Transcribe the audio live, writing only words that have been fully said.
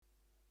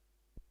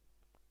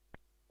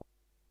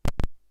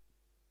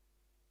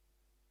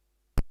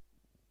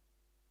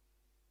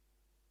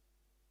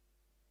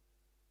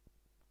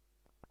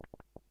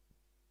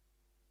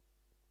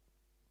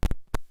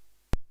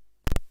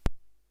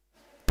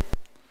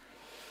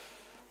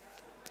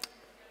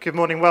Good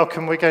morning,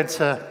 welcome. We're going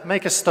to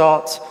make a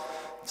start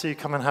to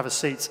come and have a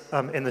seat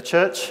in the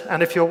church.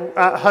 And if you're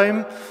at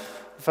home,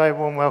 a very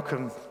warm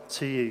welcome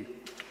to you.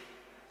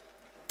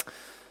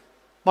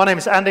 My name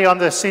is Andy. I'm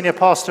the senior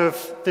pastor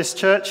of this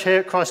church here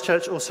at Christ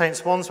Church All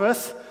Saints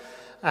Wandsworth.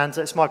 And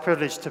it's my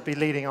privilege to be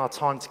leading our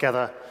time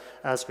together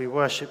as we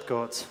worship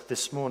God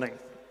this morning.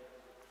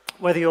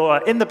 Whether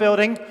you're in the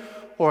building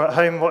or at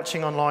home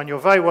watching online, you're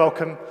very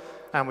welcome.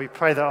 And we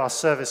pray that our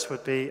service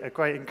would be a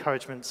great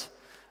encouragement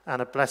and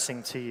a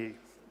blessing to you.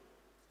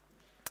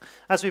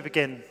 As we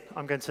begin,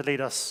 I'm going to lead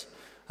us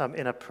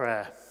in a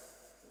prayer.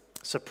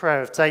 It's a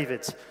prayer of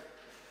David.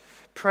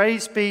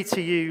 Praise be to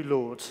you,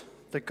 Lord,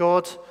 the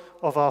God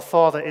of our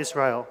father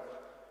Israel,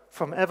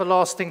 from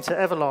everlasting to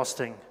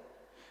everlasting.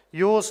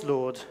 Yours,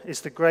 Lord,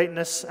 is the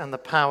greatness and the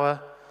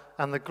power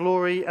and the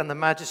glory and the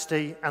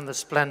majesty and the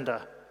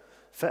splendor.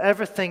 For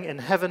everything in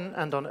heaven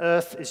and on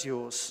earth is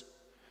yours.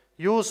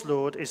 Yours,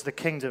 Lord, is the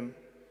kingdom.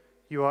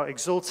 You are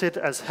exalted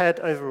as head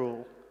over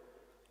all.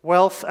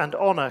 Wealth and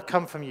honor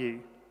come from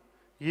you.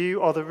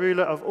 You are the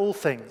ruler of all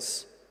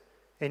things.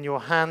 In your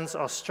hands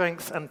are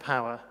strength and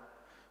power,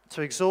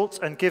 to exalt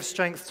and give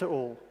strength to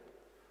all.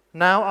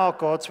 Now, our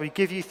God, we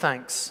give you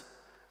thanks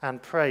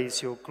and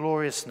praise your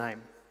glorious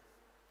name.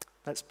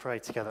 Let's pray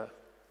together.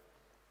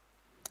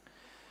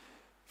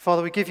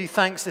 Father, we give you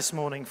thanks this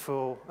morning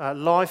for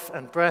life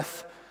and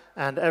breath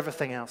and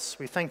everything else.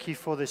 We thank you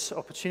for this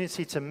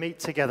opportunity to meet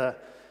together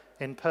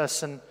in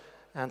person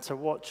and to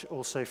watch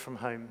also from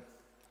home.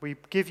 We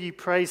give you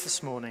praise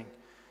this morning.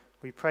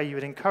 We pray you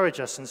would encourage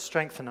us and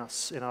strengthen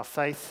us in our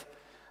faith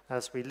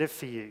as we live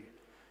for you.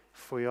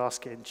 For we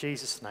ask it in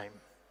Jesus' name.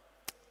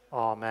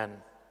 Amen.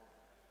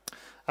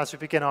 As we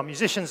begin, our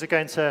musicians are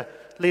going to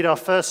lead our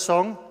first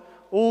song,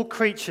 All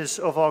Creatures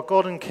of Our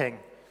God and King.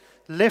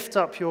 Lift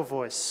up your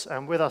voice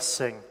and with us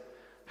sing,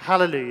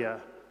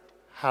 Hallelujah,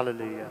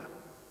 Hallelujah.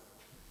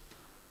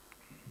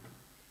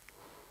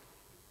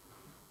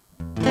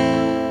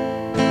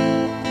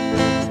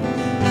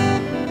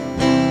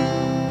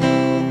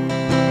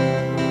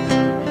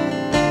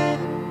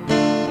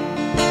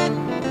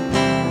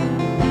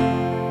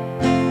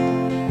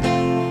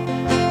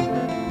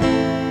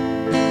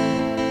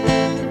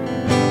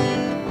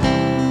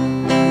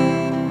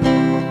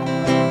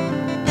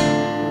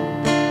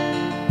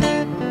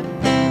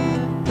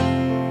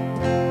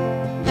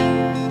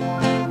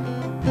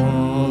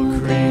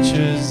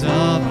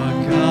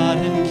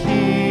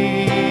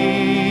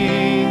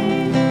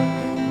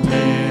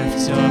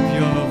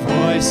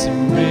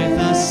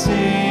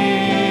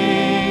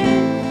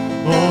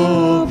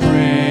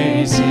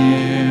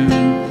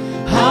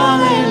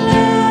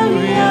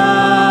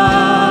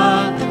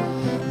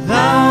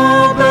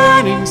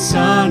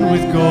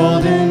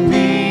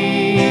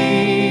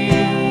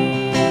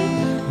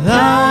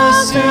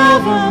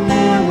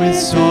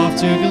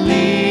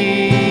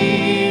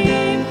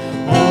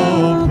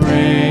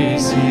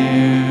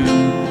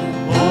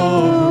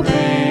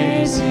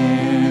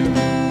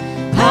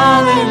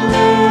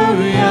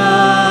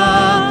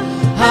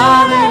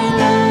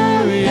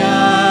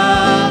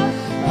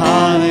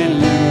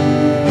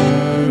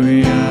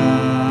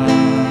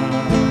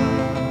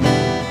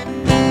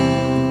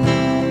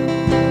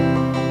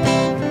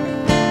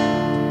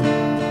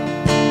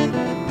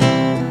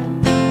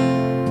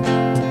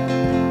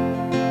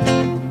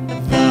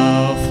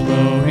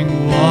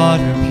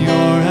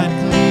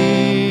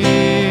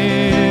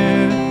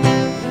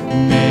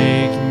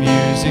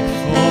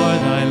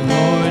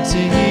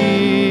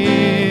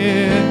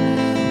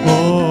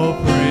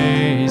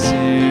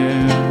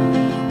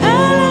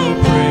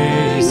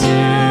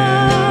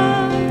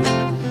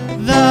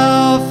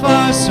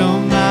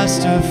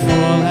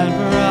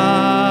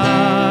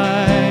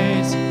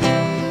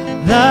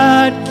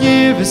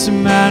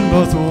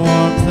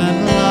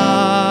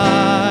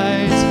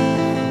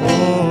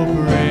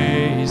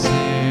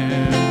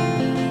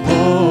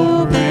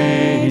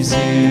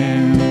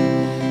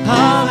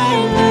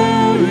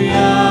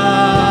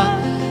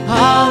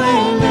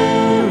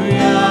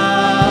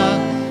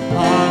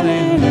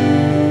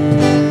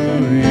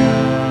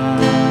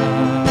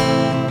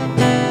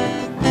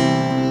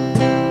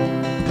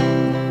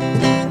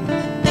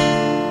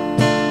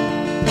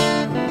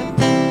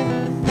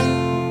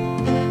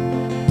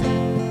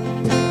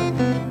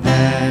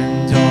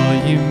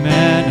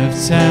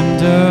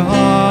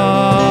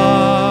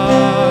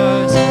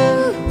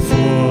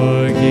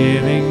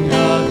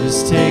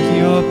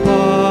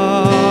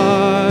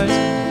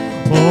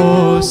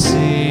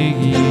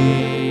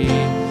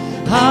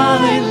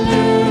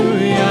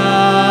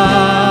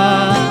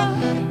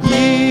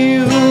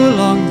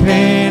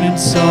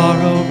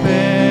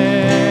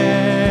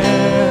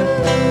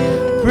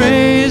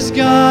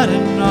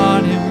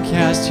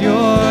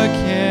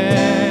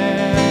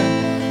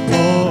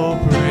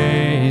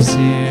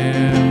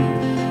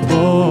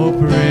 Oh,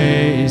 praise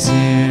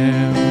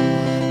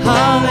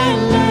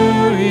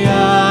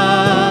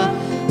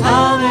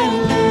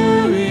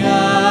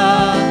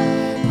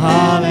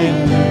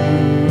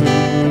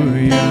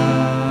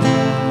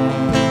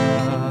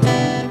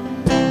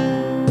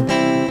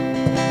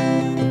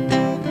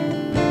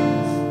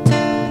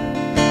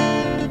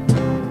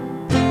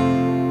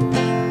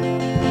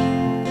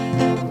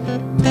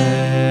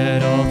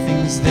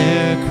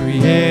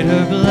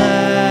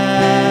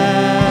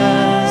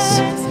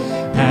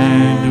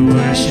and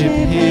worship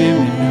him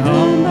in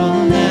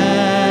humbleness.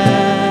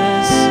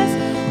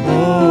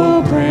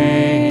 Oh,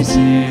 praise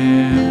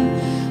him.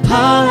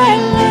 Hallelujah.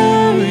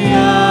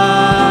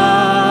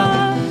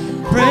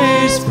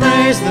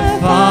 Praise the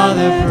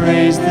Father,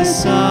 praise the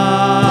Son,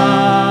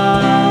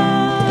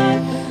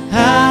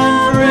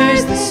 and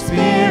praise the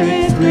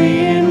Spirit, three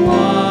in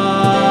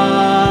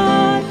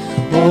one.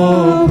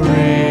 Oh,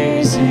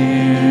 praise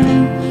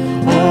him.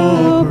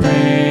 Oh,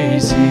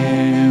 praise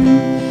him.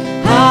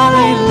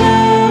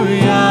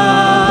 Hallelujah.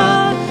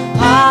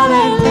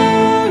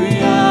 Hallelujah.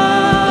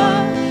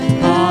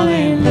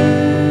 Hallelujah.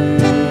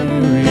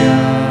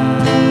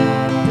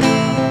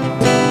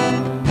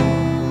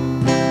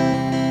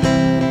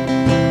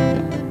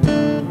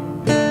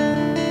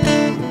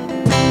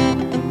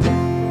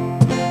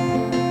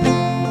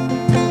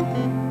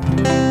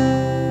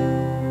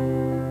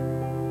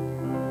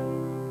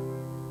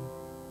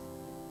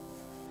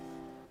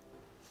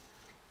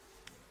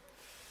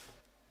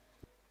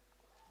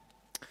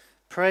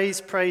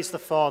 Praise the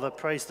Father,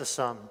 praise the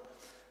Son,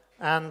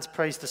 and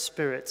praise the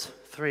Spirit,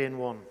 three in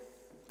one.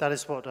 That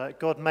is what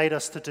God made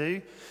us to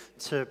do,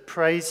 to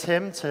praise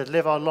him, to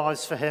live our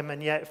lives for him,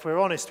 and yet, if we're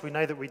honest, we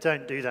know that we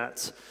don't do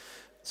that.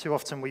 Too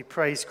often we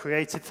praise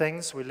created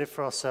things, we live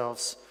for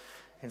ourselves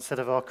instead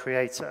of our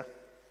Creator.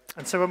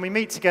 And so when we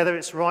meet together,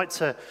 it's right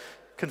to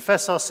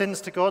confess our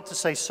sins to God, to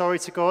say sorry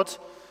to God.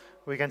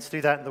 We're going to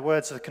do that in the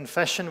words of the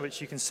confession,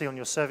 which you can see on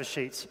your service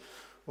sheet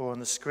or on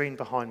the screen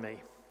behind me.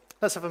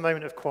 Let's have a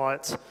moment of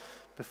quiet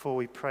before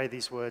we pray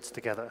these words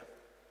together.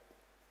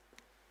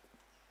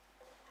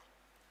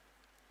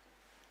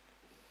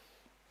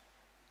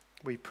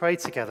 We pray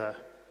together.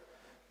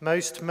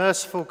 Most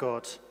merciful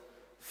God,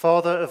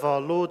 Father of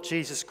our Lord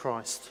Jesus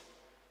Christ,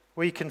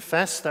 we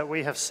confess that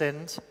we have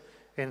sinned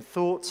in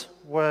thought,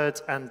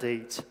 word, and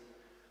deed.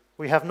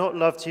 We have not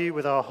loved you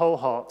with our whole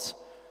heart.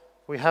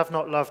 We have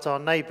not loved our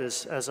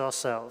neighbours as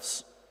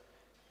ourselves.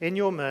 In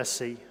your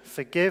mercy,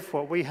 forgive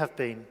what we have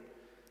been.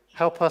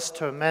 Help us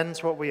to amend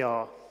what we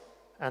are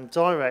and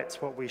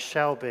direct what we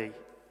shall be,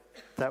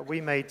 that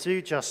we may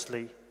do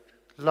justly,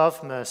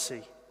 love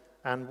mercy,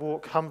 and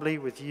walk humbly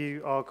with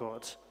you, our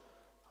God.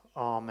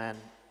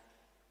 Amen.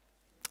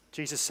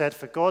 Jesus said,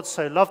 "For God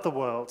so loved the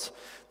world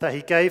that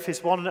he gave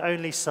his one and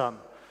only Son,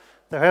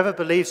 that whoever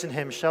believes in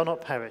him shall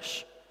not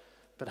perish,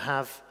 but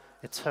have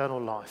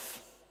eternal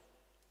life."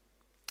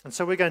 And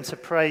so we're going to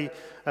pray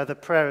the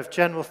prayer of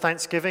general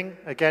thanksgiving.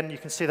 Again, you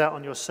can see that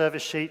on your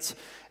service sheet.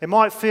 It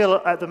might feel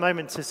at the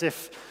moment as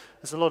if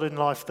there's a lot in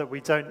life that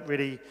we don't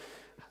really,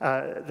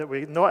 that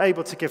we're not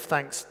able to give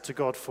thanks to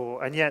God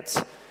for. And yet,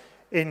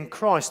 in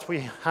Christ,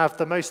 we have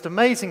the most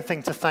amazing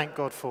thing to thank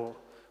God for.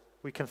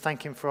 We can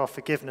thank him for our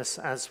forgiveness,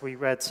 as we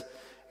read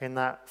in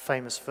that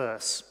famous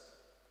verse.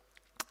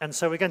 And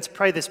so we're going to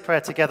pray this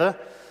prayer together,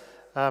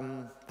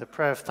 the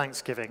prayer of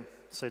thanksgiving.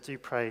 So do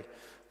pray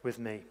with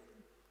me.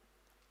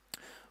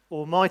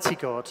 Almighty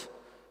God,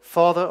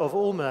 Father of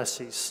all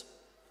mercies,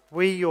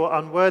 we, your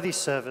unworthy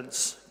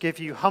servants, give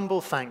you humble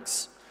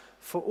thanks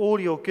for all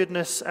your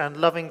goodness and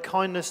loving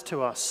kindness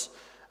to us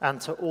and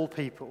to all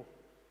people.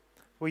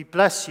 We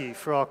bless you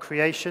for our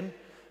creation,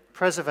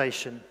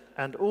 preservation,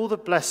 and all the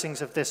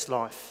blessings of this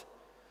life,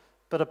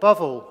 but above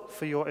all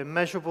for your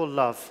immeasurable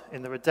love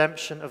in the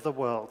redemption of the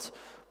world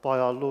by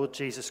our Lord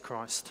Jesus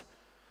Christ,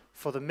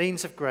 for the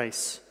means of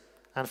grace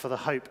and for the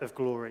hope of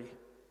glory.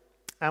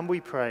 And we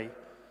pray,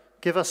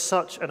 give us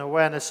such an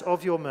awareness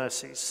of your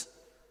mercies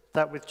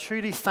that with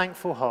truly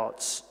thankful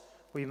hearts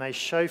we may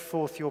show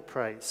forth your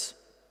praise,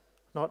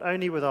 not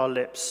only with our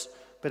lips,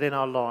 but in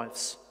our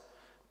lives,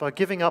 by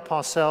giving up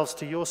ourselves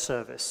to your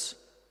service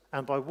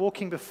and by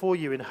walking before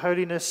you in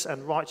holiness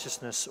and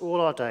righteousness all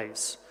our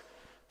days,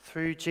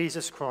 through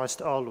Jesus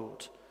Christ our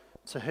Lord,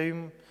 to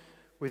whom,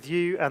 with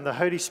you and the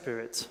Holy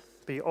Spirit,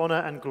 be honor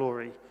and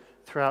glory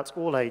throughout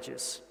all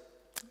ages.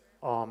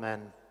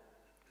 Amen.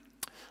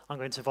 I'm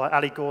going to invite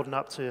Ali Gordon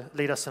up to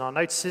lead us in our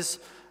notices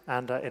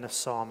and in a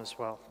psalm as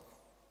well.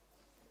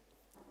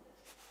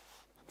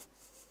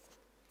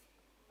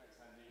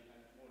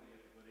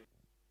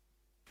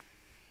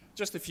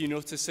 Just a few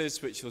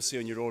notices which you'll see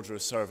on your order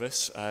of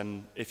service.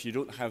 If you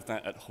don't have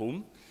that at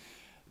home,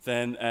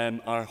 then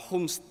our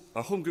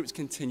home groups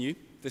continue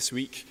this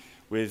week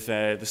with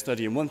the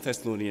study in 1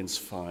 Thessalonians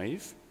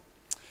 5.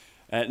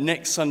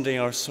 Next Sunday,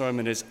 our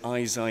sermon is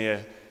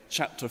Isaiah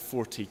chapter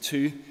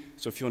 42.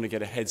 So if you want to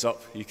get a heads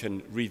up, you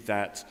can read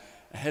that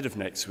ahead of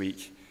next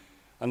week.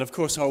 And of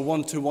course, our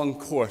one-to-one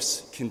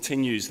course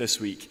continues this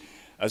week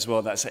as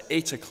well. That's at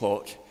 8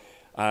 o'clock,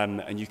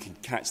 and you can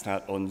catch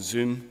that on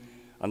Zoom.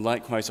 And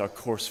likewise, our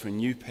course for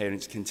new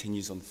parents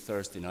continues on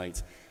Thursday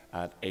night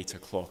at 8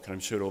 o'clock. And I'm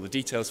sure all the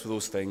details for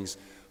those things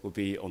will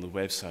be on the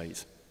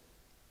website.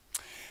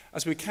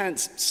 As we can't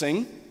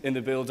sing in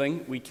the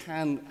building, we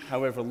can,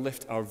 however,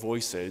 lift our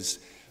voices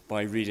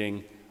by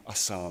reading a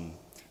psalm.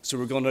 So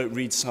we're going to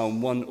read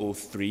Psalm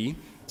 103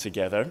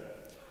 together.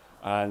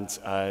 And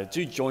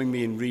do join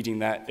me in reading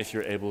that if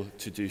you're able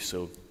to do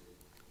so.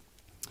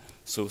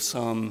 So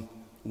Psalm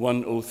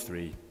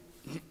 103.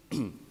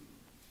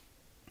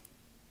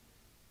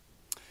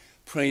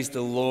 Praise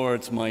the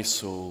Lord, my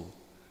soul.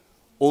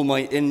 O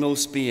my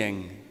inmost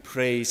being,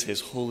 praise his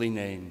holy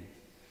name.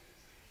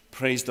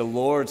 Praise the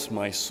Lord,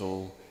 my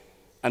soul,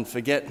 and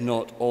forget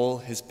not all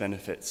his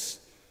benefits,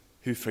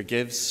 who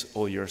forgives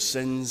all your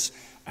sins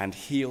and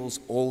heals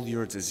all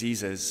your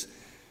diseases,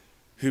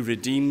 who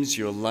redeems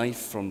your life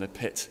from the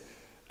pit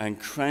and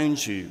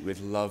crowns you with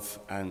love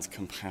and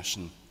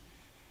compassion,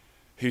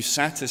 who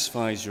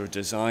satisfies your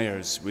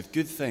desires with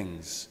good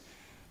things,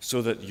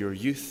 so that your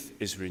youth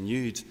is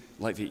renewed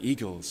like the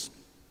eagles.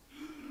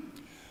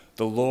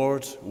 The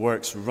Lord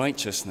works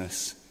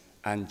righteousness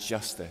and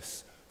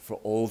justice for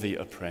all the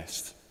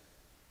oppressed.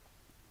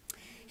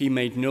 He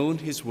made known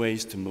his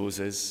ways to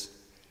Moses,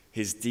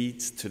 his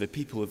deeds to the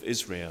people of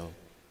Israel.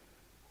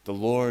 The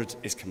Lord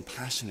is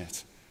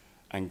compassionate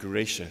and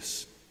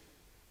gracious,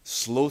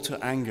 slow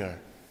to anger,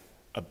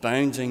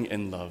 abounding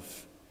in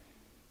love.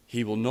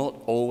 He will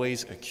not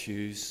always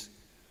accuse,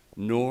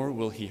 nor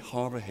will he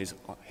harbor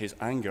his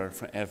anger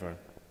forever.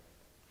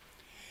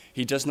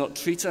 He does not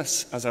treat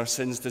us as our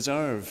sins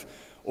deserve,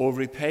 or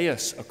repay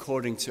us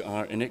according to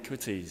our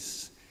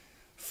iniquities.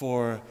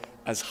 For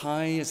as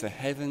high as the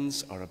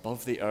heavens are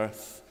above the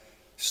earth,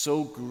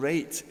 so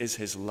great is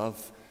his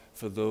love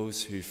for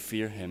those who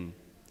fear him.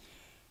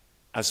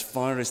 As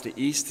far as the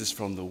east is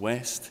from the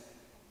west,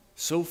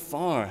 so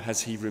far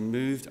has he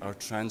removed our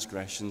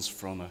transgressions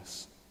from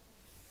us.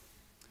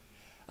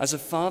 As a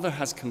father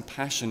has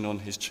compassion on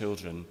his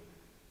children,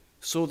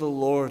 so the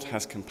Lord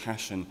has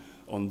compassion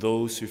on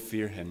those who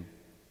fear him.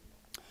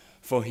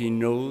 For he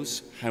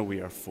knows how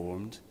we are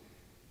formed.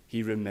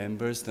 He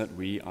remembers that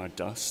we are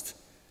dust.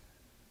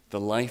 The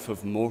life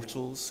of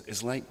mortals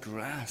is like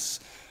grass.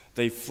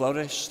 They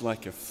flourish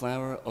like a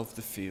flower of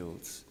the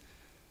fields.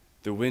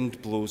 The wind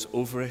blows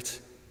over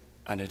it,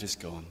 and it is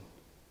gone,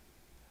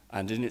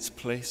 and in its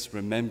place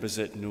remembers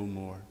it no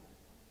more.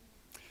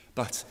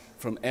 But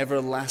from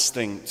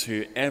everlasting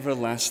to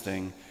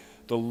everlasting,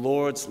 the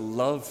Lord's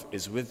love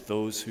is with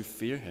those who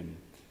fear him,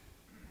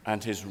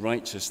 and his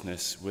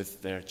righteousness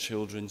with their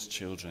children's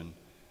children,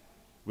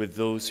 with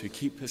those who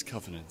keep his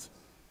covenant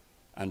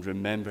and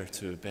remember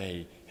to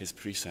obey his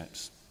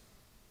precepts.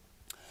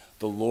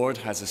 The Lord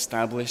has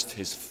established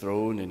his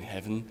throne in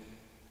heaven,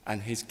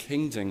 and his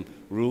kingdom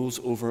rules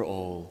over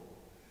all.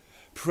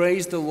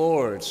 Praise the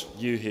Lord,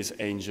 you his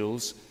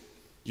angels,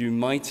 you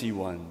mighty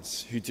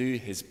ones who do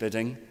his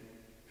bidding,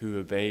 who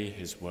obey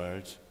his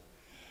word.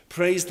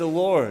 Praise the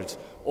Lord,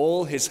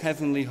 all his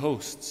heavenly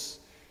hosts,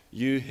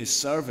 you his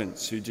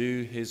servants who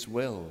do his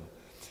will.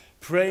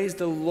 Praise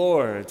the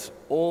Lord,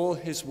 all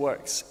his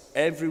works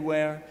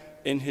everywhere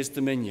in his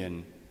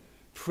dominion.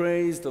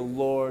 Praise the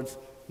Lord,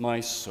 my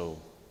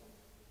soul.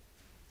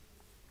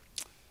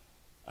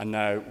 And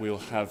now we'll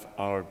have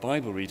our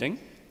Bible reading,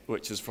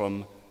 which is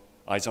from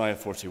Isaiah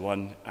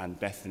 41, and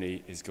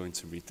Bethany is going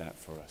to read that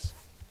for us.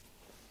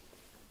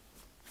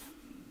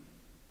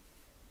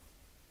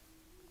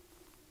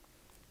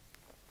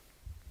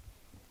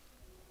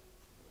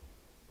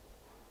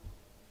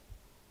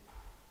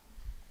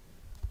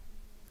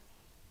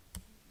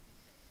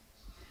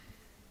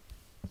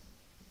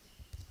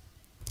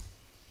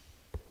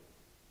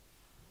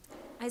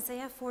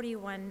 Isaiah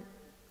 41,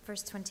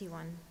 verse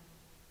 21.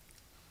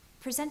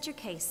 Present your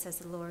case, says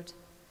the Lord.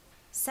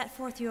 Set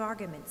forth your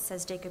arguments,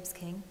 says Jacob's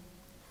king.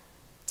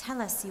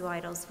 Tell us, you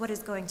idols, what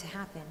is going to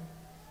happen.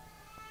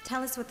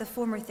 Tell us what the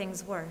former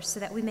things were, so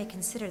that we may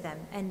consider them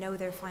and know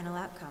their final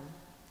outcome.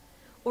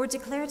 Or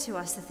declare to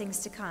us the things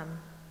to come.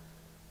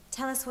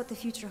 Tell us what the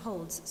future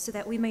holds, so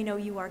that we may know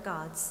you are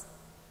gods.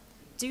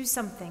 Do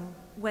something,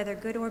 whether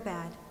good or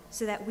bad,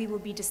 so that we will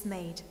be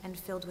dismayed and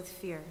filled with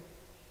fear.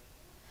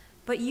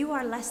 But you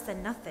are less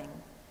than nothing,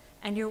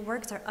 and your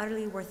works are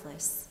utterly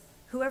worthless.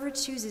 Whoever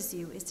chooses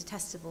you is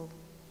detestable.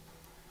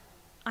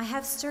 I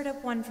have stirred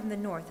up one from the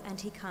north, and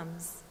he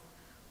comes.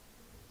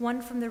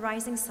 One from the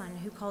rising sun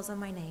who calls on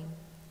my name.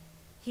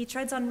 He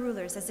treads on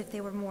rulers as if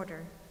they were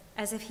mortar,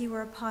 as if he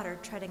were a potter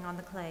treading on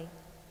the clay.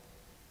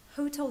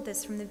 Who told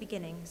this from the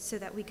beginning so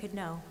that we could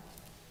know?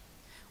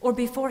 Or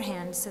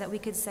beforehand so that we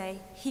could say,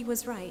 he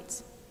was right?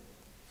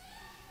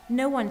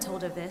 No one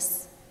told of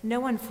this. No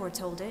one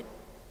foretold it.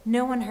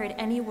 No one heard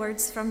any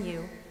words from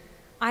you.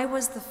 I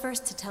was the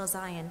first to tell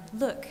Zion,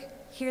 look,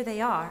 here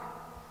they are.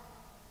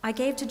 I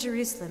gave to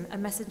Jerusalem a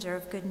messenger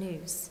of good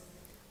news.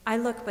 I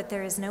look, but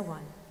there is no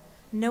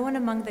one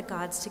among the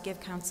gods to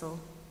give counsel,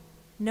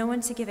 no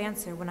one to give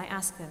answer when I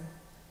ask them.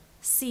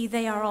 See,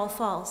 they are all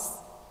false.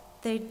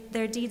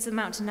 Their deeds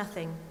amount to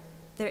nothing.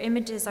 Their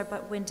images are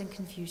but wind and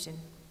confusion.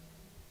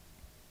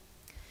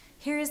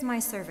 Here is my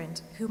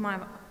servant, whom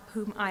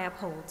I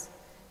uphold,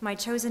 my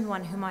chosen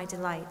one whom I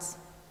delight.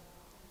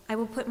 I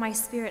will put my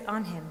spirit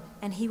on him,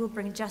 and he will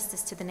bring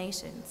justice to the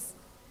nations.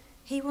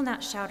 He will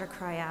not shout or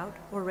cry out,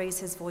 or raise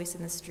his voice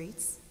in the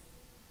streets.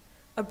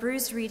 A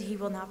bruised reed he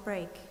will not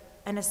break,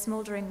 and a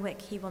smoldering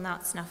wick he will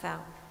not snuff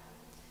out.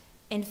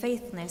 In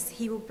faithfulness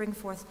he will bring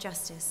forth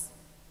justice.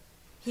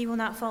 He will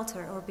not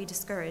falter or be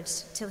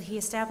discouraged till he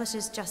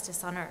establishes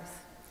justice on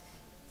earth.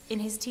 In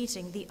his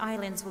teaching the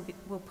islands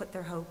will put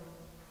their hope.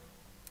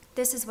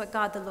 This is what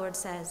God the Lord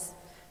says,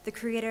 the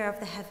creator of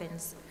the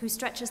heavens, who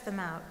stretches them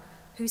out,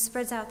 who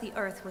spreads out the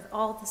earth with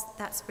all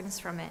that springs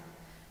from it,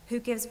 who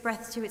gives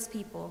breath to its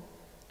people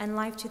and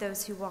life to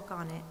those who walk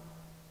on it.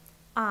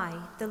 I,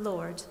 the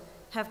Lord,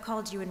 have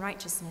called you in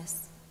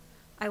righteousness.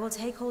 I will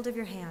take hold of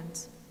your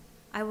hand.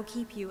 I will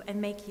keep you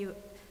and make you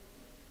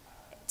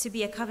to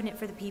be a covenant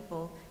for the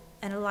people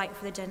and a light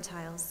for the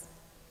Gentiles,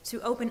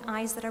 to open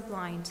eyes that are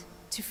blind,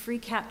 to free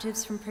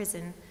captives from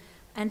prison,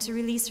 and to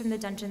release from the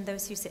dungeon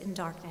those who sit in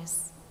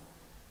darkness.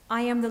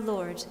 I am the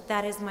Lord,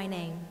 that is my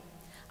name.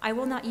 I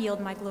will not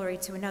yield my glory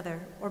to another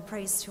or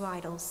praise to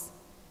idols.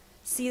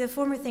 See, the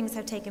former things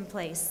have taken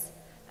place.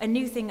 A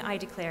new thing I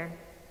declare.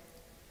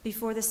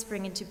 Before the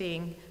spring into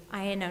being,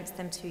 I announce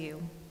them to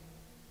you.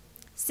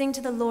 Sing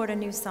to the Lord a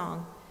new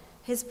song,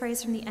 his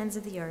praise from the ends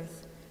of the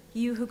earth,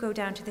 you who go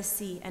down to the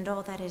sea and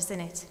all that is in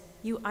it,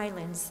 you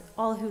islands,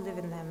 all who live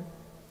in them.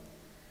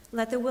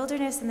 Let the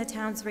wilderness and the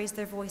towns raise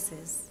their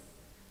voices.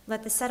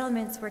 Let the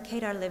settlements where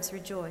Kedar lives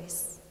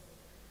rejoice.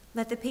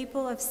 Let the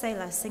people of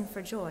Selah sing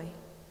for joy.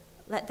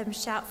 Let them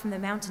shout from the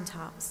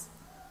mountaintops.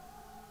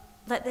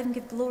 Let them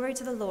give glory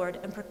to the Lord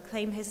and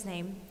proclaim his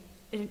name,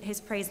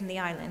 his praise in the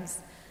islands.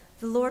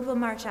 The Lord will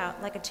march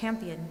out like a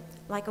champion,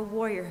 like a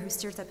warrior who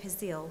stirs up his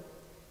zeal.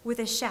 With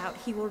a shout,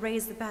 he will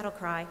raise the battle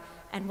cry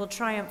and will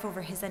triumph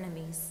over his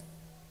enemies.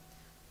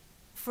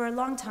 For a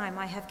long time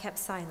I have kept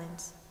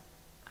silent.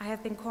 I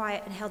have been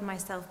quiet and held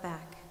myself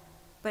back.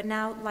 But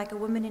now, like a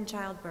woman in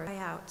childbirth, I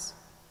cry out,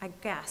 I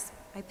gasp,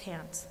 I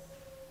pant.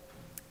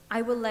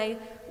 I will lay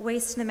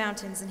waste the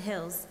mountains and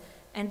hills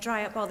and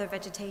dry up all their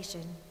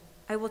vegetation.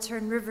 I will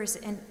turn rivers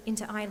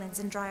into islands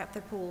and dry up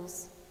their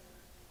pools.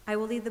 I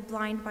will lead the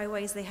blind by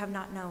ways they have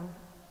not known.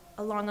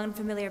 Along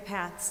unfamiliar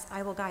paths,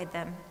 I will guide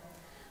them.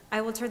 I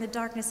will turn the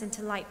darkness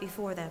into light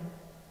before them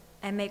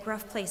and make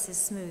rough places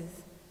smooth.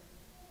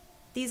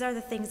 These are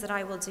the things that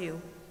I will do.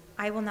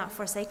 I will not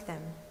forsake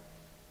them.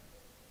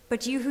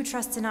 But you who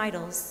trust in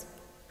idols,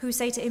 who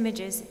say to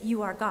images,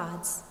 you are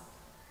gods,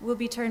 will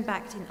be turned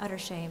back in utter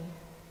shame.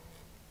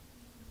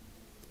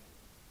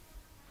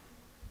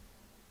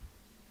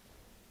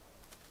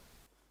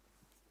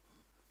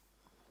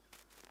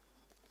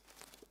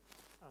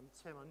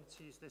 Tim, I need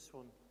to use this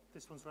one.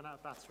 This one's run out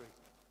of battery.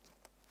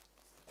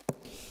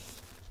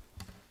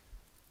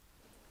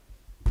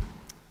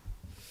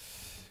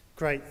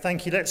 Great,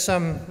 thank you.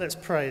 Let's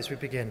pray as we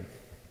begin.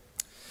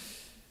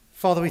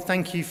 Father, we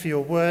thank you for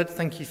your word.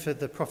 Thank you for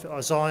the prophet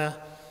Isaiah,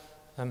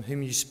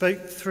 whom you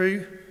spoke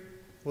through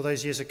all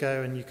those years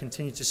ago, and you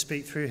continue to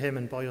speak through him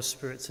and by your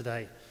Spirit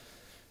today.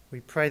 We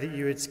pray that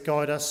you would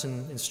guide us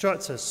and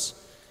instruct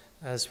us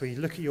as we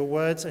look at your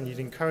words, and you'd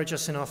encourage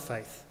us in our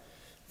faith.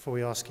 For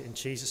we ask it in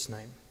Jesus'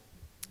 name.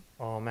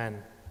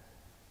 Amen.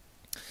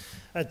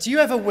 Do you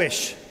ever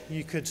wish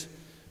you could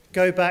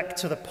go back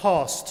to the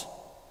past,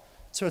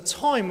 to a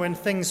time when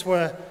things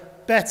were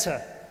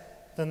better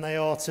than they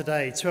are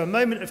today, to a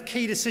moment of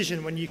key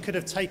decision when you could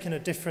have taken a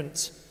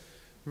different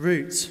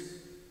route?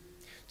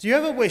 Do you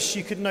ever wish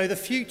you could know the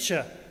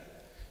future?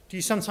 Do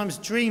you sometimes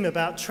dream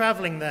about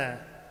travelling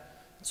there,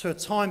 to a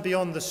time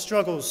beyond the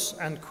struggles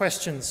and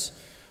questions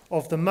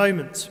of the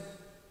moment?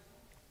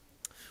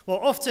 Well,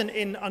 often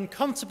in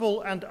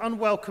uncomfortable and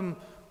unwelcome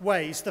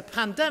ways, the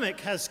pandemic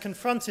has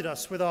confronted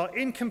us with our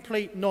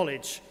incomplete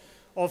knowledge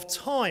of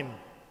time.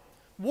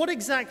 What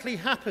exactly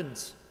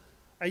happened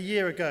a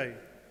year ago?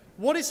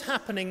 What is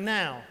happening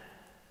now?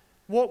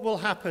 What will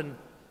happen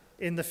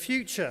in the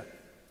future?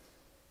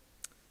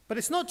 But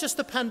it's not just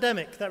the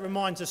pandemic that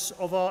reminds us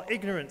of our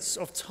ignorance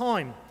of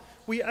time.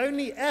 We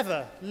only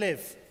ever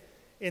live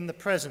in the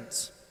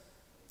present.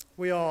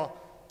 We are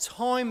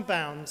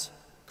time-bound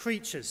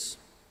creatures.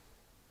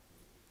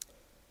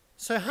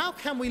 So how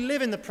can we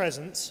live in the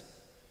present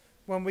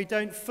when we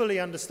don't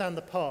fully understand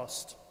the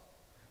past?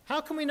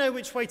 How can we know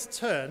which way to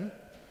turn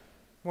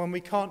when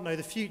we can't know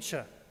the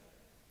future?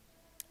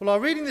 Well, our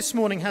reading this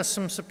morning has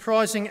some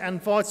surprising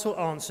and vital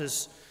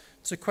answers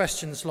to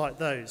questions like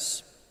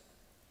those.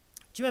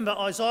 Do you remember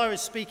Isaiah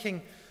is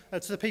speaking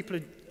to the people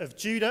of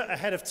Judah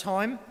ahead of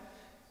time?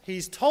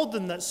 He's told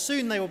them that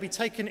soon they will be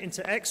taken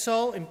into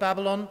exile in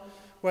Babylon,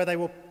 where they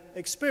will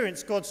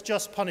experience God's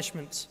just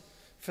punishment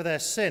for their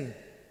sin.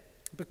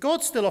 But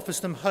God still offers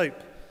them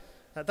hope.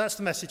 That's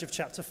the message of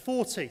chapter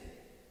 40.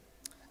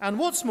 And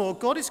what's more,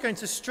 God is going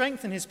to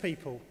strengthen his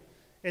people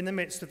in the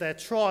midst of their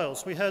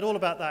trials. We heard all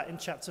about that in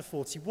chapter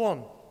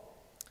 41.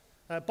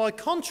 By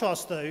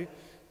contrast, though,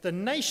 the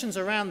nations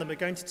around them are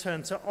going to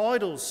turn to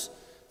idols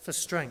for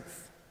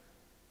strength.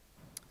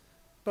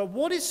 But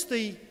what is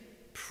the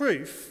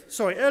proof?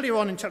 Earlier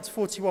on in chapter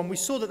 41, we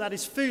saw that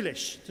is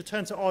foolish to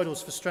turn to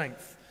idols for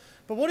strength.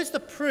 But what is the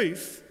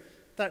proof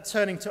that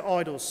turning to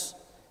idols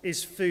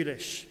is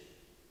foolish?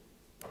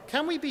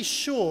 Can we be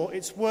sure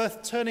it's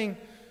worth turning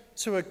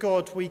to a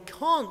God we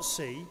can't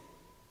see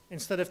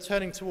instead of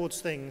turning towards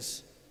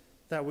things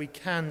that we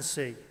can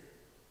see?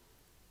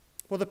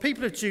 Well, the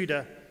people of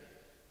Judah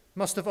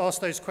must have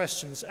asked those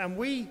questions, and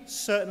we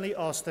certainly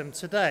ask them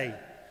today.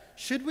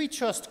 Should we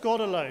trust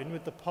God alone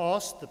with the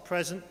past, the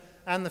present,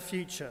 and the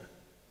future?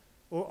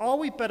 Or are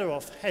we better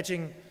off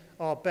hedging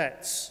our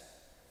bets?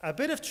 A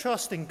bit of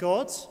trust in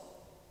God,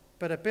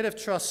 but a bit of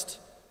trust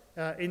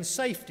in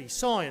safety,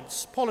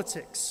 science,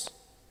 politics.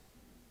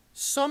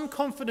 Some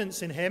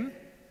confidence in him,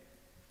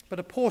 but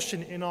a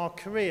portion in our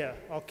career,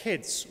 our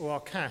kids, or our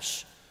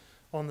cash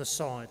on the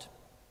side.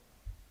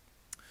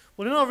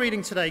 Well, in our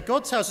reading today,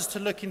 God tells us to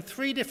look in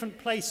 3 different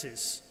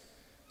places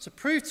to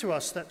prove to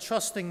us that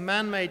trusting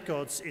man-made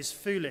gods is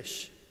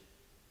foolish.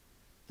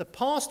 The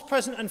past,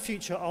 present, and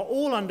future are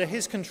all under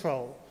his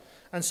control,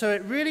 and so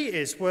it really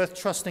is worth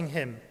trusting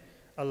him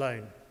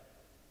alone.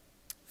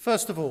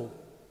 First of all,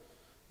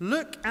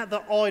 look at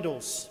the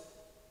idols.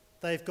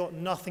 They've got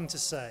nothing to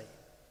say.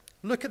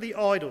 Look at the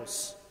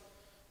idols.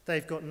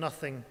 They've got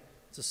nothing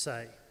to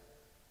say.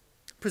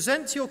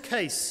 Present your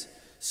case,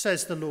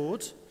 says the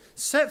Lord.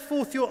 Set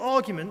forth your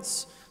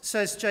arguments,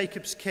 says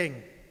Jacob's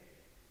king.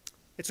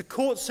 It's a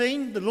court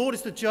scene. The Lord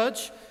is the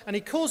judge, and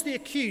he calls the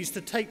accused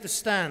to take the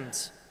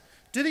stand.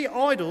 Do the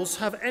idols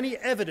have any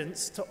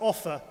evidence to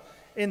offer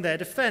in their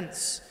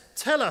defense?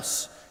 Tell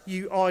us,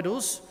 you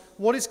idols,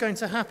 what is going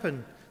to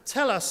happen.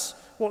 Tell us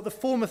what the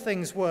former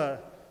things were,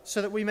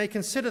 so that we may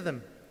consider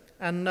them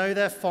and know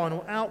their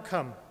final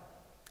outcome.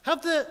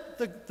 Have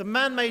the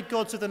man-made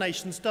gods of the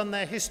nations done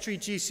their history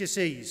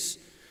GCSEs?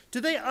 Do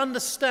they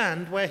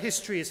understand where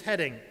history is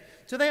heading?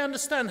 Do they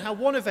understand how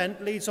one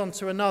event leads on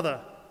to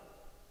another?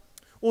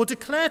 Or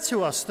declare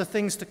to us the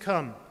things to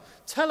come.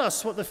 Tell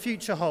us what the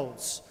future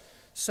holds,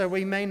 so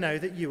we may know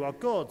that you are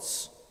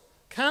gods.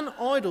 Can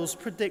idols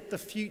predict the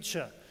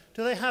future?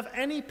 Do they have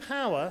any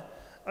power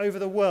over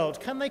the world?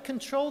 Can they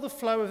control the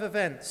flow of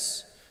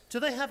events? Do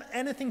they have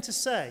anything to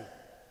say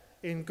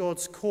in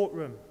God's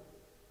courtroom?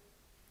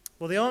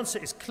 Well, the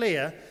answer is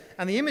clear,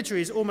 and the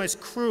imagery is almost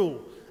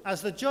cruel,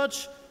 as the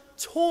judge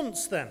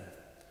taunts them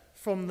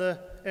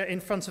in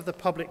front of the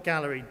public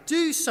gallery.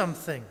 Do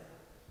something,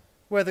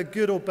 whether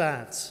good or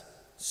bad,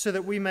 so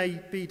that we may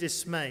be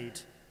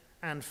dismayed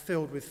and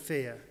filled with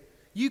fear.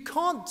 You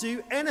can't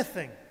do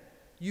anything.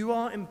 You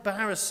are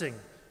embarrassing,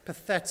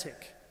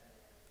 pathetic,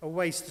 a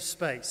waste of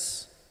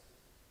space.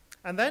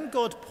 And then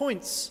God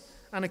points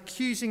an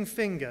accusing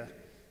finger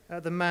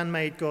at the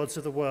man-made gods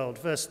of the world.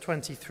 Verse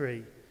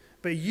 23,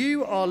 but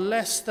you are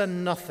less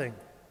than nothing,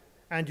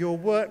 and your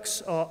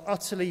works are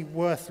utterly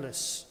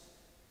worthless.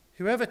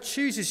 Whoever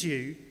chooses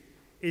you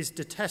is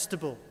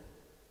detestable.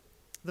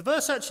 The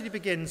verse actually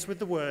begins with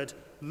the word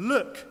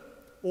look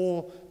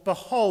or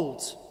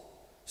behold.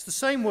 It's the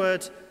same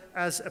word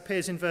as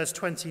appears in verse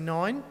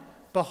 29.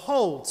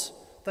 Behold,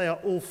 they are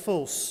all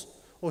false.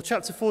 Or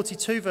chapter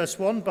 42, verse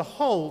 1,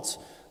 behold,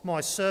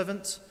 my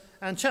servant.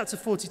 And chapter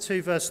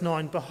 42, verse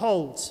 9,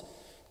 behold,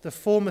 the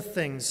former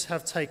things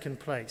have taken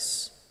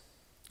place.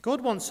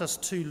 God wants us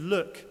to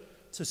look,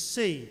 to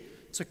see,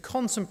 to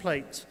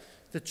contemplate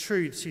the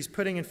truths he's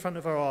putting in front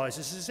of our eyes.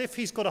 It's as if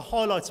he's got a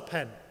highlighter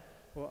pen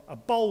or a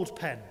bold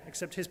pen,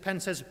 except his pen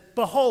says,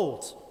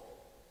 behold.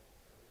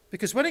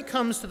 Because when it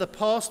comes to the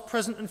past,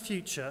 present, and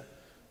future,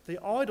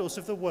 the idols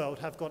of the world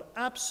have got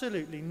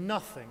absolutely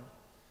nothing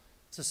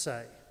to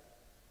say.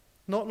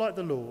 Not like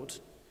the Lord,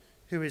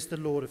 who is the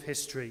Lord of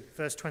history.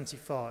 Verse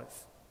 25.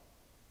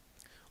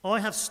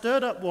 I have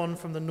stirred up one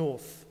from the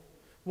north,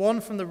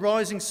 one from the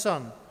rising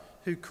sun,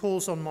 who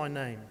calls on my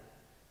name.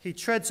 He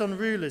treads on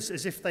rulers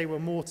as if they were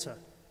mortar,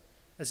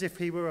 as if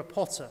he were a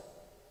potter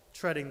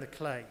treading the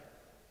clay.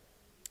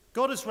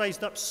 God has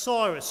raised up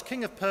Cyrus,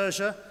 king of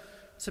Persia,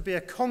 to be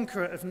a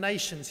conqueror of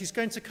nations. He's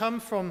going to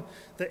come from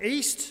the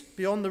east,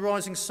 beyond the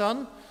rising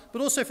sun,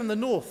 but also from the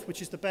north,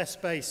 which is the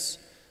best base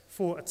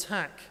for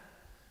attack.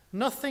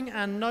 Nothing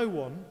and no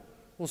one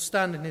will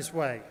stand in his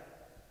way.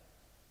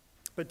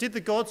 But did the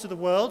gods of the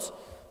world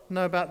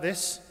know about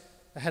this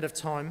ahead of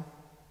time?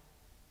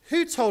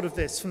 Who told of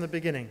this from the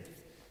beginning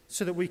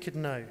so that we could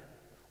know?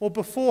 Or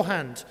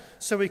beforehand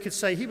so we could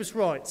say he was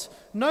right?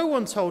 No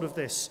one told of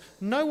this.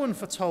 No one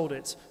foretold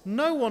it.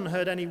 No one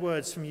heard any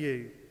words from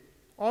you.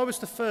 I was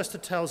the first to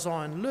tell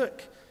Zion,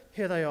 look,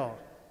 here they are.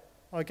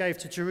 I gave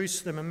to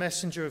Jerusalem a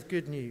messenger of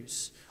good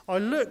news. I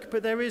look,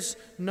 but there is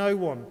no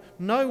one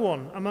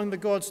among the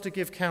gods to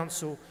give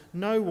counsel,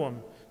 no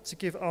one to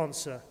give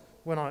answer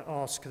when I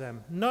ask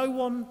them. No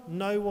one.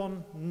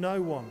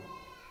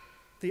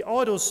 The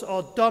idols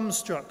are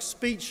dumbstruck,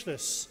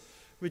 speechless,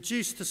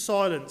 reduced to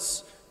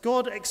silence.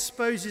 God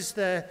exposes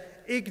their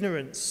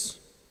ignorance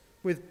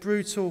with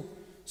brutal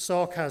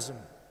sarcasm.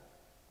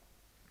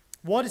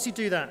 Why does he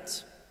do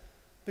that?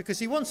 Because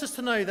he wants us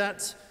to know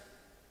that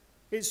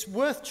it's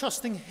worth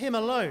trusting him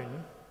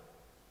alone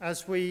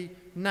as we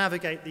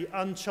navigate the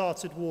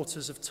uncharted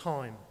waters of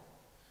time.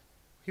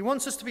 He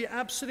wants us to be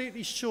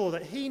absolutely sure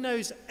that he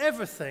knows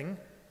everything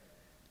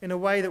in a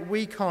way that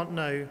we can't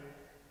know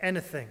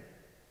anything.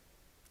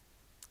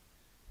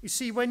 You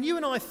see, when you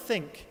and I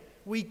think,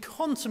 we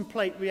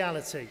contemplate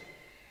reality.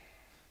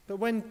 But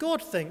when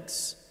God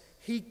thinks,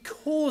 he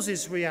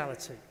causes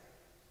reality.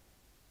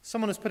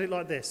 Someone has put it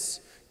like this: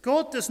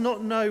 God does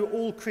not know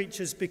all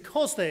creatures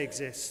because they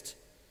exist.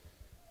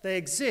 They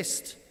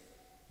exist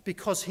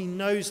because he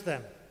knows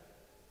them.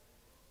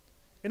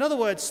 In other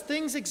words,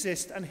 things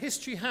exist and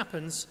history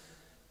happens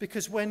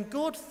because when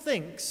God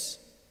thinks,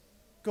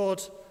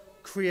 God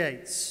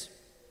creates.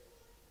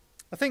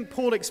 I think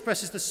Paul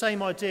expresses the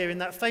same idea in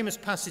that famous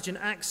passage in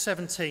Acts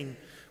 17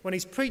 when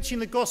he's preaching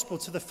the gospel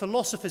to the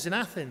philosophers in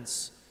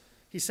Athens.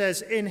 He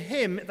says, "In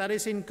him, that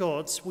is in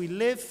God, we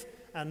live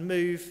and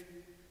move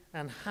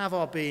and have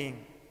our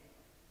being."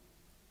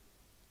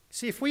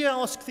 See, if we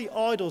ask the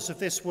idols of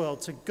this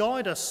world to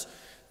guide us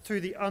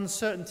through the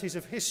uncertainties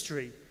of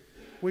history,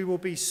 we will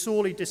be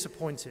sorely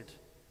disappointed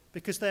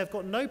because they have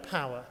got no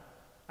power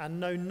and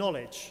no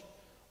knowledge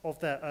of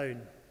their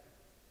own.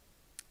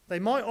 They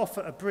might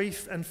offer a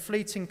brief and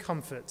fleeting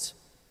comfort,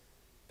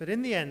 but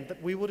in the end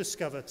that we will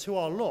discover to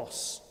our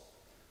loss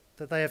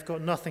that they have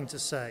got nothing to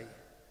say.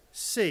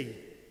 See,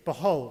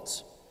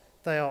 behold,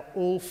 they are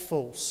all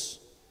false.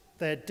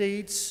 Their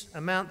deeds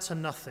amount to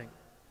nothing.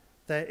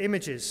 Their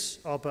images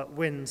are but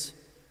wind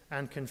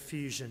and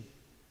confusion.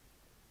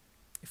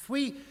 If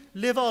we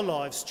live our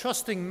lives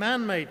trusting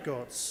man-made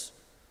gods,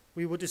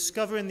 we will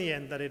discover in the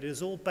end that it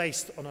is all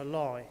based on a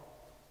lie,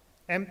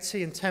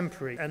 empty and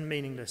temporary and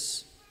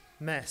meaningless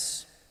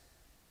mess.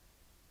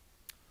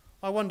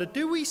 I wonder,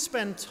 do we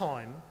spend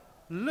time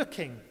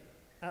looking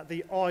at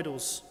the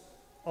idols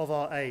of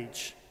our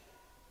age,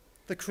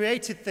 the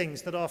created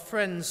things that our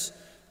friends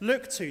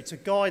look to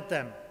guide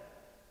them?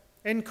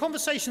 In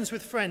conversations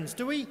with friends,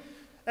 do we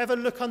ever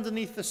look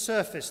underneath the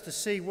surface to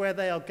see where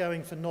they are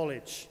going for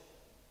knowledge?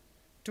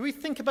 Do we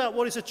think about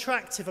what is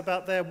attractive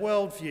about their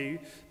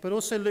worldview, but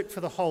also look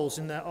for the holes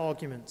in their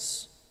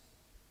arguments?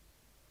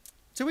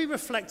 Do we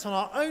reflect on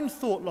our own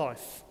thought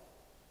life?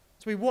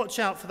 Do we watch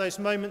out for those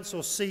moments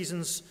or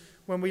seasons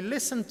when we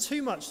listen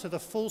too much to the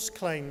false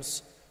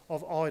claims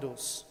of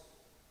idols?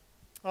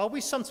 Are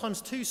we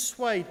sometimes too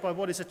swayed by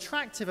what is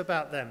attractive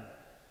about them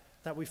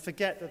that we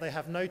forget that they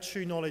have no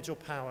true knowledge or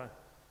power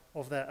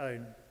of their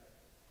own?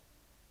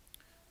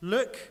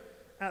 Look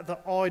at the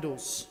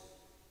idols.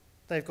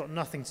 They've got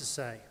nothing to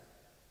say.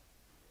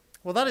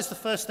 Well, that is the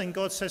first thing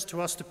God says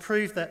to us to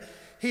prove that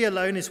he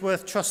alone is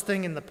worth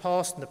trusting in the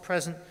past and the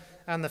present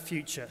and the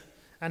future.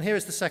 And here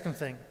is the second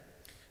thing.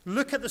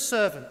 Look at the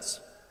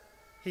servant.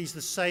 He's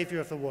the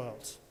saviour of the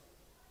world.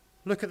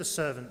 Look at the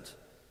servant.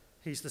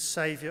 He's the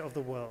saviour of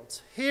the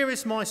world. Here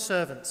is my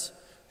servant,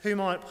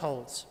 whom I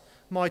uphold,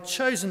 my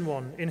chosen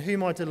one, in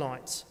whom I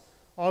delight.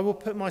 I will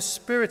put my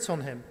spirit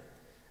on him,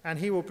 and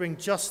he will bring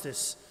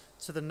justice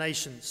to the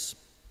nations.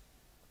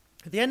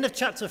 At the end of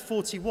chapter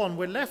 41,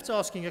 we're left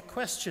asking a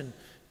question.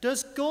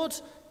 Does God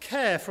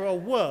care for a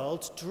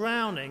world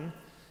drowning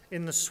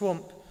in the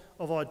swamp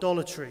of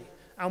idolatry?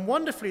 And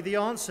wonderfully, the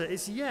answer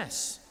is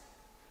yes,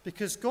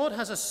 because God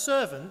has a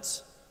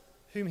servant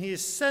whom he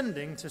is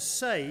sending to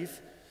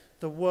save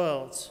the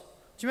world.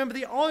 Do you remember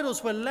the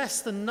idols were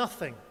less than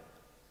nothing,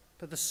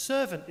 but the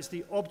servant is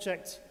the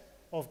object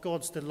of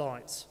God's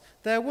delight.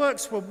 Their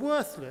works were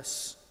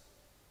worthless,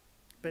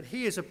 but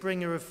he is a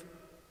bringer of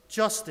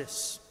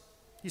justice.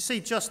 You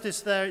see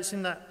justice there, it's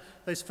in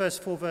those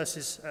first 4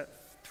 verses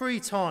 3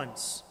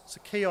 times. It's a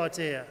key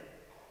idea.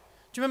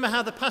 Do you remember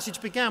how the passage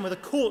began with a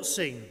court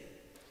scene?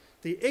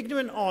 The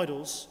ignorant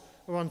idols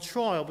are on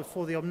trial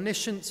before the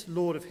omniscient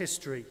Lord of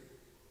history.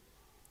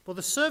 Well,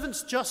 the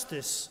servant's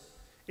justice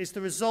is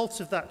the result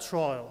of that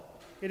trial.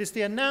 It is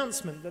the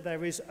announcement that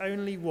there is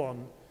only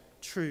one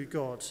true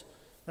God.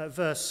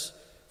 Verse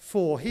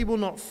 4, he will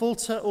not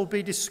falter or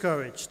be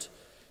discouraged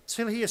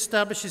till he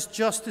establishes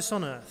justice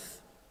on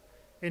earth.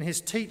 In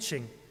his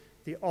teaching,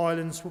 the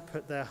islands will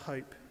put their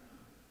hope.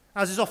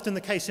 As is often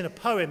the case in a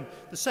poem,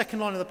 the second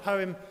line of the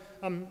poem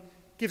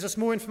gives us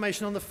more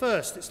information on the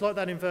first. It's like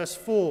that in verse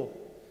 4.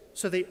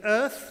 So the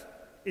earth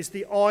is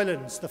the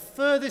islands, the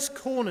furthest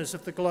corners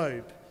of the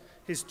globe.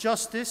 His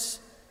justice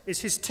is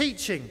his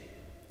teaching,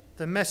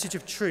 the message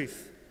of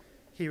truth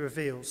he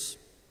reveals.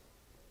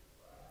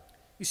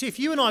 You see, if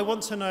you and I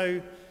want to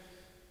know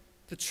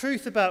the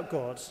truth about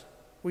God,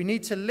 we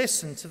need to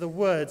listen to the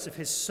words of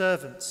his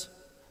servant.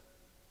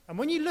 And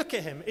when you look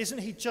at him, isn't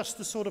he just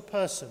the sort of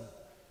person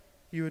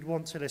you would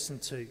want to listen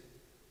to?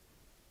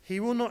 He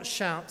will not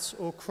shout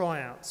or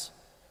cry out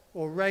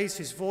or raise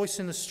his voice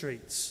in the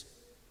streets.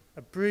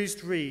 A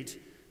bruised reed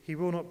he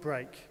will not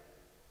break,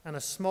 and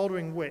a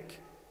smouldering wick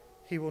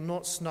he will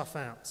not snuff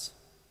out.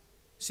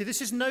 See,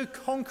 this is no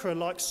conqueror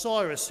like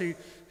Cyrus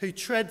who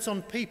treads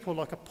on people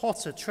like a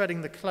potter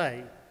treading the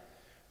clay.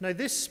 No,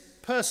 this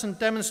person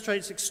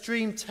demonstrates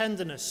extreme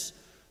tenderness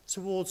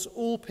towards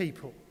all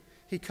people.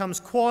 He comes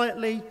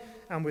quietly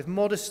and with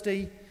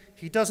modesty.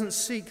 He doesn't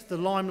seek the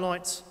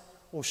limelight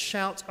or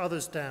shout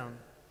others down.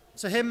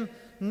 To him,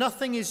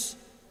 nothing is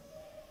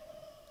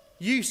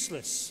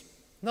useless.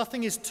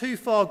 Nothing is too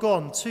far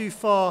gone, too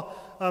far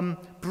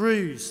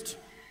bruised.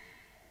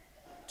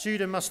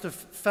 Judah must have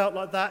felt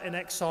like that in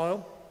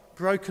exile,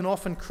 broken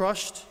off and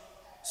crushed,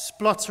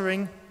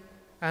 spluttering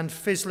and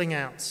fizzling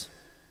out.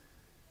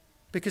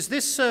 Because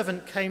this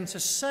servant came to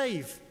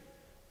save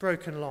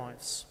broken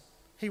lives.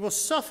 He will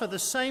suffer the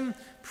same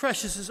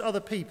pressures as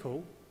other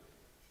people,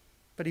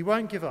 but he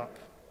won't give up.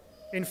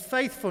 In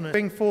faithfulness,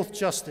 bring forth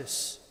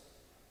justice.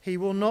 He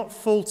will not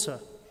falter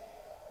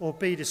or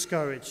be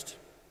discouraged.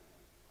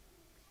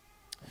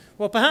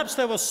 Well, perhaps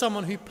there was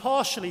someone who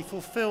partially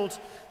fulfilled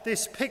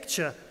this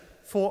picture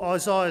for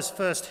Isaiah's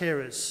first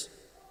hearers.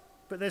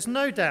 But there's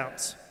no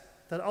doubt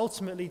that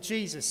ultimately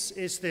Jesus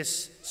is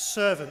this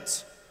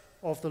servant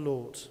of the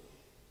Lord.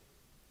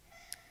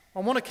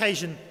 On one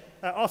occasion,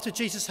 after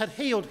Jesus had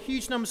healed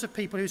huge numbers of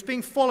people, he was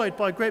being followed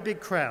by a great big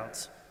crowd.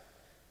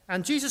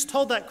 And Jesus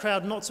told that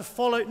crowd not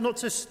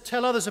to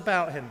tell others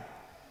about him.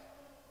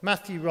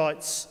 Matthew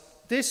writes,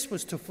 this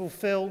was to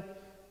fulfill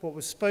what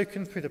was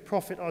spoken through the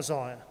prophet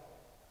Isaiah.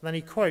 And then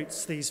he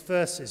quotes these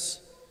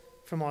verses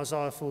from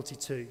Isaiah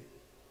 42.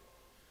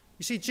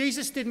 You see,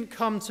 Jesus didn't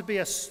come to be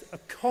a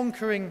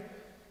conqueror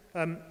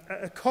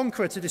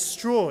to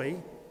destroy.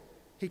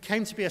 He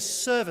came to be a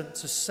servant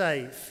to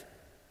save,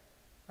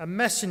 a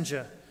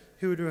messenger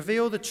who would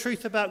reveal the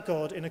truth about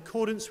God in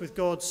accordance with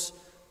God's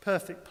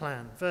perfect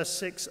plan. Verse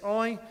 6,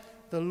 I,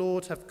 the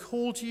Lord, have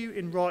called you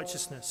in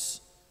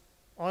righteousness.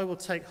 I will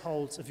take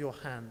hold of your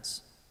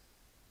hands.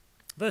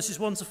 Verses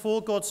 1 to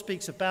 4, God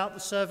speaks about the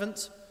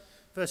servant.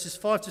 Verses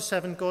 5 to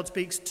 7, God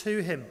speaks to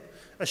him,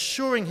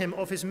 assuring him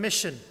of his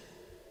mission.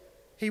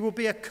 He will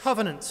be a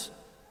covenant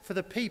for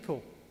the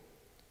people.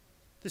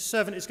 This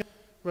servant is going to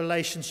have a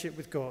relationship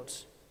with God.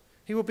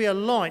 He will be a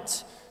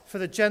light for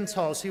the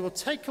Gentiles. He will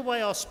take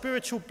away our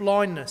spiritual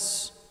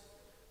blindness.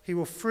 He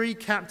will free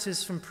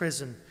captives from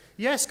prison.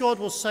 Yes, God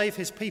will save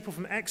his people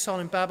from exile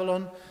in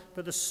Babylon,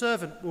 but the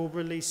servant will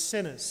release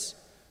sinners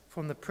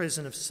from the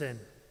prison of sin.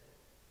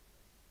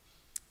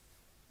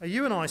 Are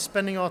you and I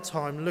spending our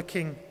time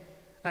looking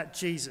at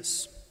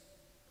Jesus?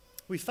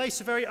 We face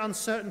a very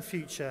uncertain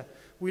future.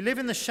 We live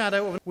in the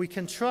shadow of. We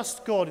can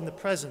trust God in the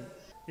present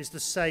is the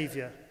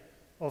Saviour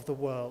of the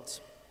world.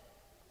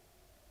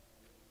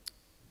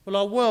 Well,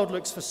 our world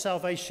looks for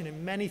salvation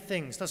in many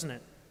things, doesn't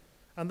it?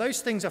 And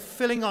those things are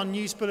filling our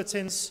news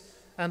bulletins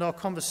and our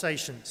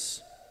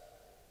conversations.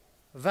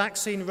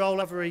 Vaccine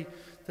rollover,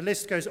 the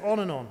list goes on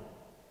and on.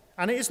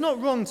 And it is not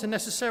wrong to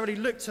necessarily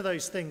look to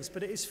those things,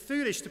 but it is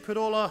foolish to put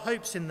all our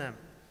hopes in them,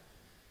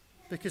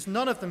 because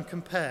none of them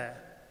compare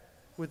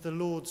with the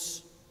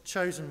Lord's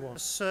chosen one, a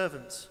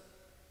servant.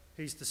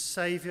 He's the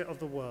Saviour of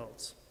the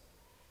world.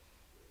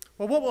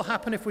 Well, what will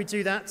happen if we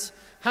do that?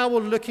 How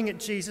will looking at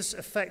Jesus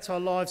affect our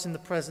lives in the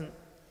present?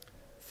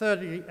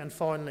 Thirdly and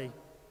finally,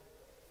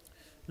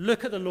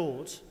 look at the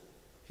Lord.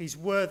 He's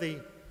worthy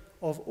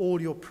of all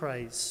your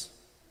praise.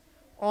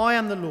 I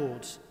am the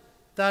Lord.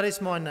 That is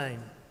my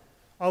name.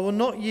 I will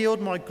not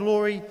yield my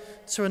glory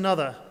to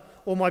another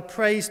or my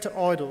praise to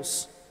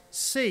idols.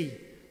 See,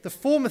 the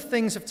former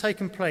things have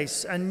taken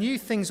place, and new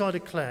things I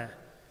declare.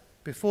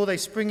 Before they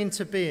spring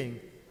into being,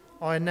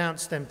 I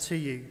announce them to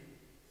you.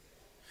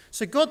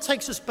 So God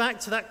takes us back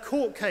to that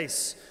court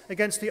case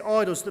against the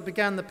idols that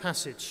began the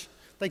passage.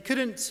 They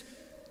couldn't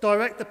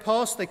direct the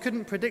past, they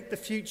couldn't predict the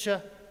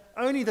future.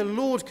 Only the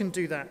Lord can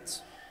do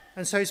that.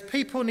 And so his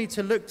people need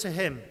to look to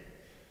him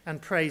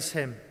and praise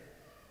him.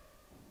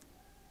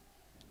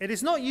 It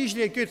is not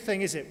usually a good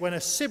thing, is it, when a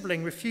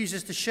sibling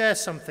refuses to share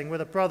something with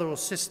a brother or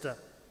sister.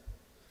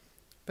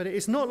 But it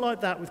is not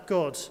like that with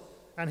God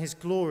and his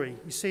glory.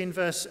 You see in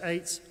verse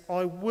 8,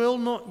 I will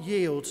not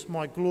yield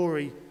my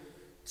glory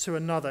to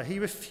another. He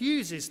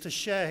refuses to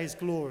share his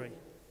glory.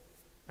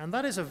 And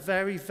that is a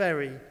very,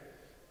 very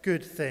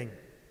good thing.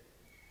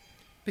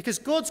 Because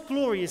God's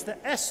glory is the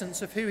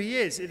essence of who he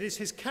is. It is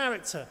his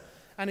character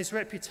and his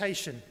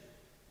reputation.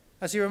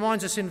 As he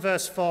reminds us in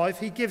verse 5,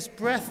 he gives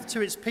breath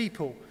to its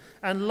people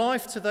and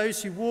life to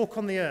those who walk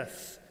on the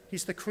earth.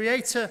 He's the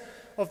creator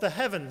of the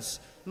heavens.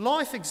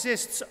 Life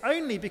exists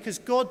only because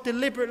God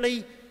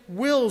deliberately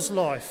wills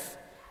life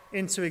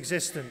into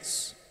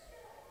existence.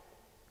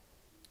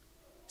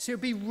 See, it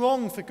would be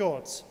wrong for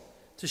God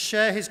to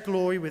share his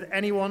glory with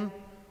anyone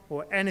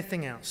or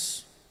anything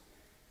else.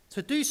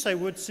 To do so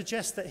would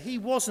suggest that he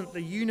wasn't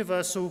the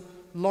universal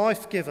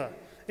life giver.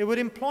 It would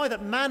imply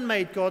that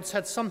man-made gods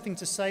had something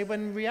to say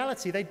when in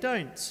reality they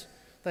don't.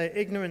 They're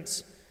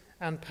ignorant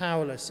and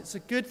powerless. It's a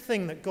good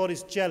thing that God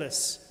is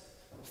jealous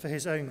for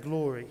his own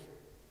glory.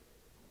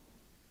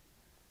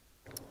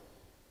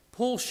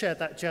 Paul shared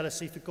that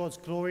jealousy for God's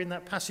glory in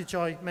that passage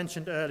I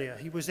mentioned earlier.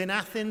 He was in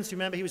Athens.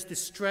 Remember, he was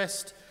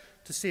distressed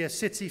to see a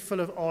city full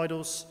of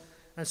idols,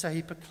 and so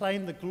he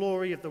proclaimed the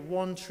glory of the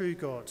one true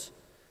God.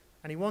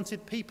 And he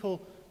wanted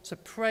people to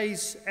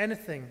praise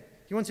anything.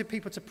 He wanted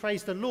people to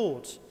praise the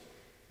Lord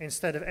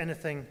instead of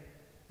anything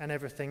and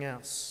everything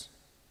else,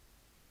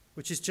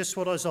 which is just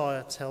what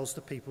Isaiah tells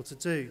the people to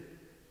do.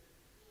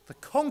 The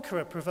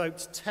conqueror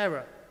provoked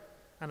terror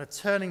and a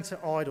turning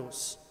to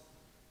idols,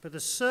 but the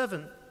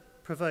servant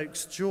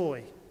provokes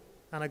joy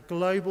and a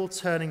global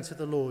turning to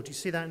the Lord. You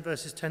see that in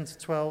verses 10 to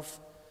 12.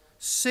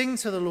 Sing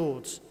to the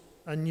Lord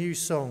a new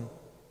song.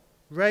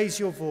 Raise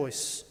your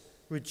voice.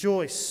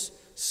 Rejoice.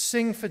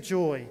 Sing for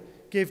joy.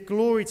 Give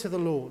glory to the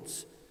Lord.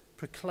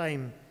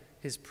 Proclaim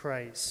his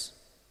praise.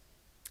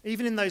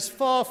 Even in those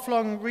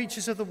far-flung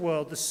reaches of the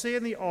world, the sea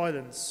and the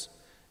islands,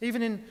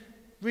 even in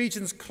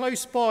regions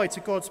close by to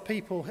God's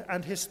people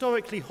and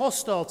historically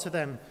hostile to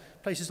them,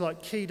 places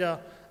like Kedar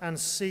and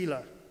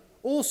Selah.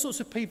 All sorts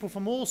of people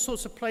from all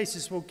sorts of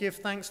places will give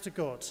thanks to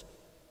God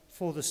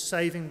for the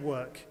saving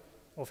work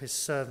of his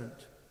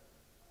servant.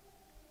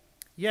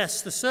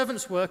 Yes, the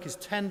servant's work is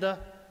tender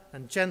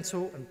and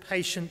gentle and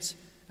patient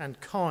and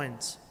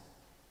kind.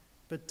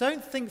 But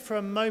don't think for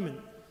a moment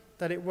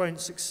that it won't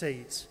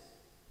succeed.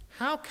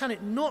 How can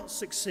it not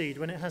succeed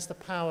when it has the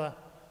power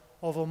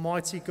of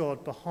Almighty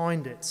God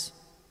behind it?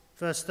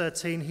 Verse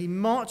 13, he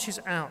marches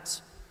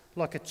out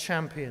like a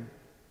champion.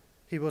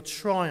 He will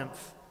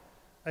triumph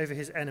over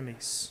his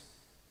enemies.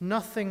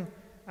 Nothing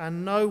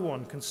and no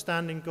one can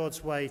stand in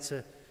God's way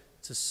to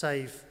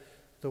save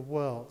the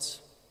world.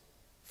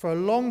 For a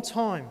long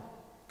time,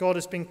 God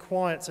has been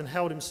quiet and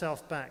held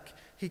himself back.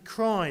 He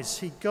cries,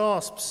 he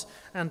gasps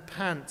and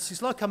pants.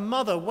 He's like a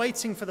mother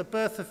waiting for the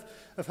birth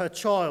of her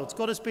child.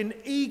 God has been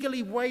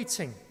eagerly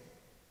waiting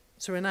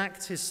to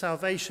enact his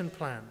salvation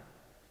plan.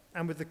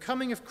 And with the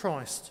coming of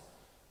Christ,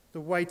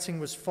 the waiting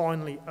was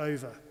finally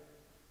over.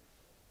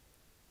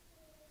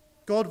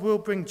 God will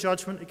bring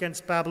judgment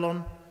against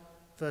Babylon,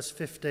 verse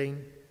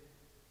 15,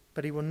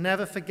 but he will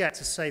never forget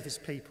to save his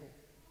people.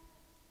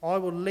 I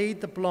will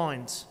lead the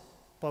blind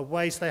by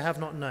ways they have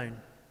not known.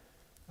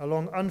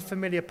 Along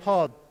unfamiliar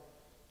paths,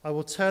 I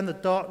will turn the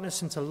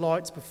darkness into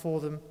light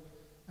before them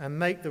and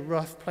make the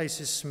rough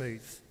places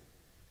smooth.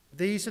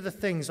 These are the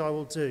things I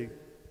will do.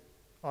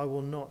 I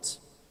will not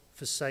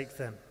forsake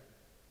them.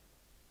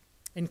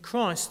 In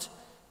Christ,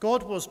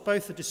 God was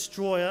both a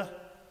destroyer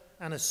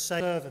and a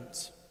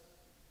servant.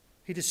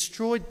 He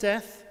destroyed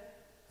death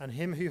and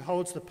him who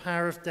holds the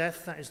power of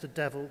death, that is the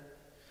devil.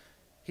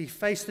 He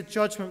faced the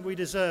judgment we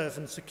deserve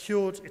and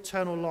secured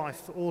eternal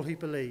life for all who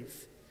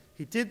believe.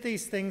 He did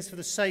these things for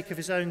the sake of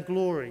his own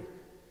glory,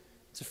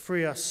 to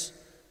free us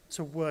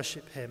to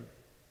worship him.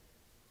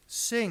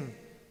 Sing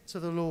to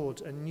the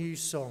Lord a new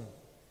song,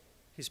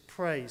 his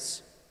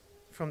praise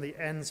from the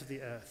ends of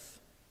the earth.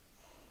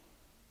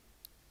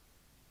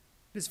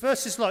 It's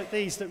verses like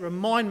these that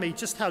remind me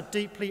just how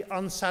deeply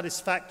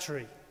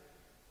unsatisfactory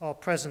our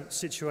present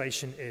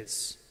situation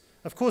is.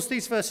 Of course,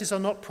 these verses are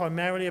not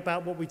primarily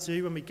about what we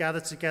do when we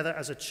gather together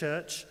as a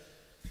church,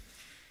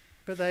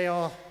 but they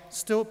are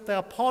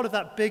part of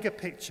that bigger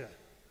picture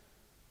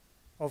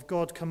of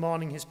God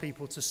commanding his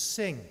people to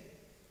sing.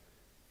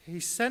 He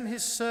sent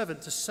his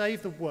servant to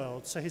save the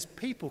world so his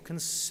people can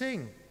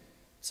sing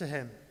to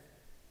him.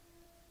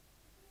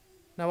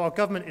 Now, our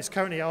government is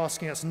currently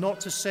asking us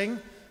not to sing,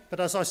 but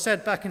as I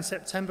said back in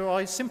September,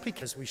 I simply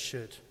as we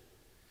should.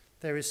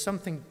 There is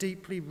something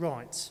deeply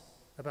right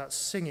about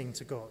singing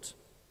to God.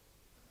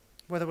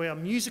 Whether we are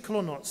musical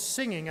or not,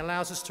 singing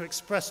allows us to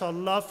express our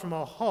love from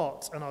our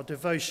heart and our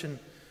devotion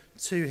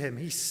to him.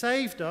 He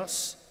saved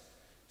us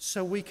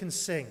so we can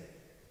sing.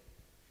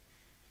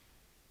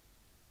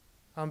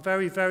 I'm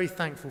very, very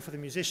thankful for the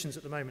musicians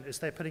at the moment as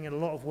they're putting in a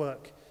lot of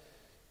work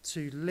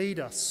to lead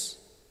us,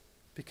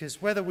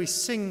 because whether we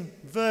sing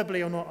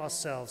verbally or not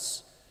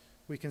ourselves,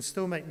 we can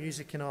still make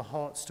music in our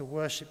hearts to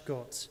worship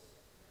God.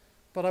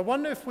 But I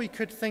wonder if we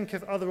could think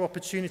of other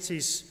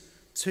opportunities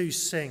to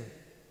sing.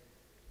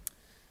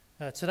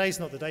 Today's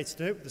not the day to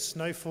do it with the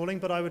snow falling,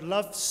 but I would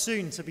love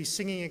soon to be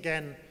singing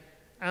again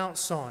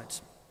outside.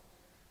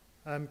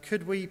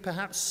 Could we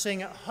perhaps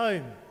sing at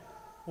home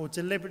or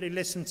deliberately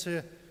listen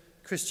to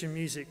Christian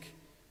music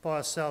by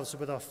ourselves or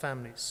with our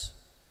families?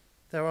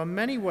 There are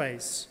many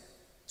ways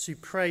to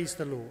praise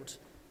the Lord,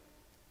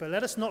 but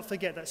let us not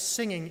forget that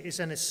singing is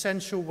an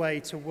essential way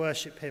to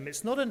worship him.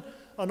 It's not an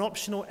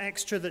optional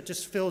extra that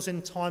just fills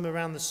in time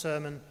around the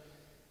sermon.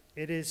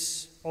 It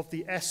is of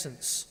the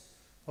essence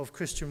of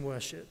Christian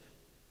worship.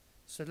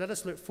 So let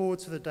us look forward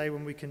to the day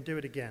when we can do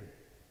it again,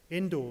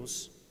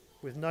 indoors,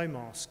 with no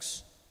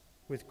masks,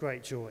 with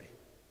great joy.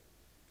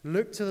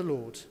 Look to the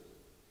Lord.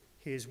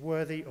 He is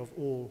worthy of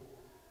all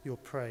your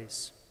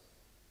praise.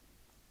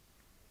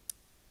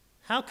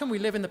 How can we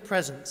live in the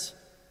present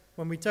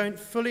when we don't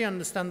fully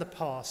understand the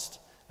past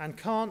and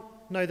can't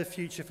know the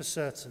future for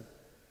certain?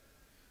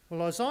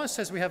 Well, Isaiah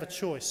says we have a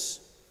choice.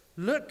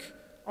 Look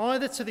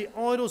either to the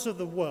idols of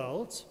the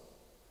world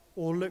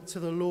or look to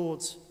the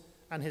Lord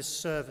and his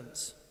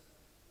servants.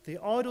 The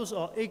idols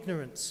are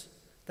ignorant.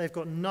 They've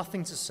got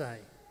nothing to say.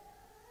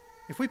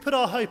 If we put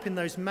our hope in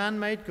those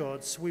man-made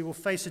gods, we will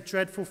face a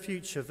dreadful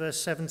future. Verse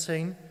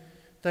 17,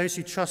 those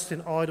who trust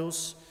in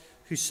idols,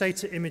 who say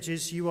to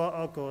images, "You are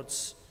our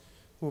gods,"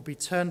 will be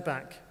turned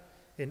back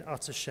in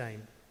utter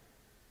shame.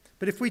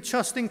 But if we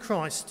trust in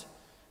Christ,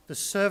 the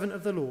servant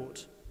of the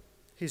Lord,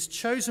 his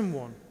chosen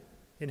one,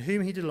 in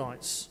whom he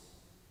delights,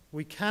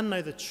 we can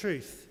know the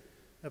truth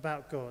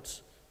about God.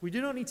 We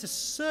do not need to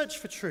search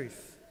for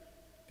truth,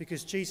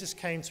 because Jesus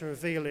came to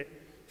reveal it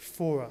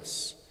for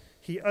us.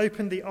 He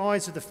opened the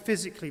eyes of the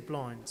physically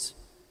blind.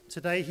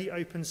 Today he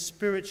opens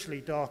spiritually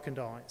darkened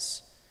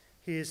eyes.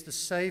 He is the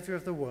Saviour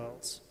of the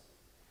world.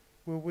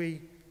 Will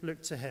we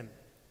look to him?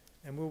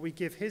 And will we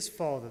give his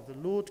Father, the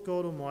Lord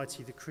God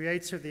Almighty, the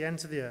Creator of the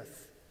ends of the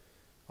earth,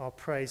 our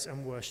praise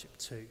and worship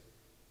too?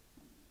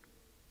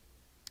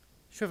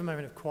 Should we have a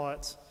moment of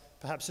quiet,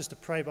 perhaps just to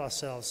pray by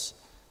ourselves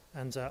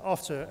And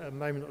after a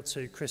moment or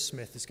two, Chris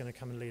Smith is going to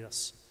come and lead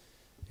us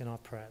in our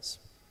prayers.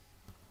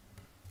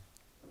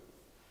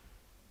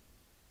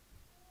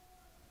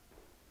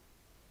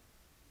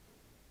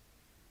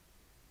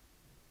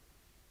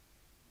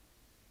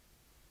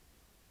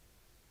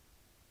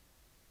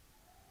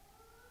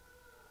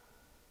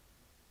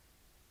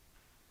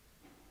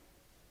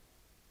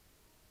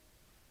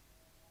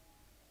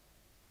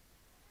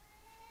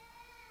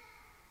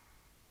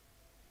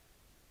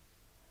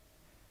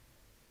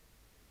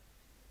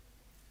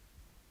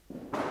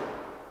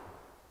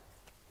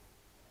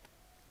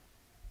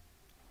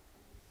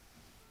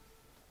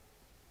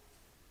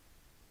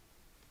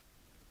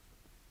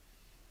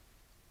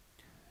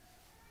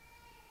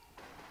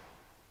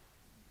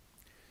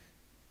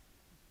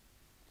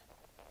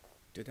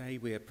 Today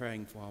we are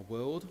praying for our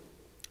world,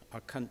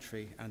 our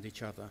country and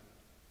each other.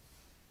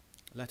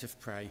 Let us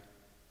pray.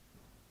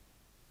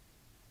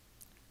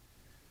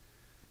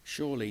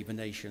 Surely the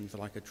nations are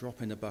like a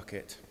drop in a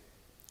bucket.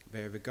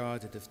 They are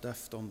regarded as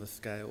dust on the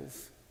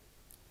scales.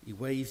 He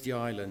weighs the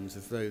islands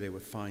as though they were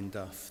fine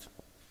dust.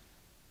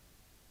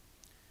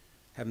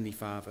 Heavenly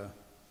Father,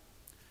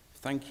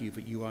 thank you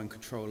that you are in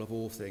control of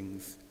all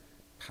things,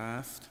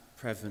 past,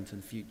 present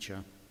and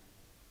future.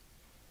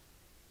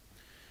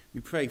 We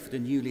pray for the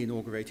newly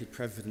inaugurated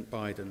President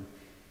Biden.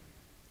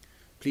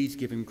 Please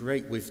give him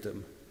great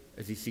wisdom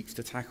as he seeks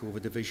to tackle the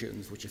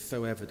divisions which are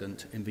so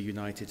evident in the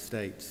United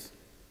States.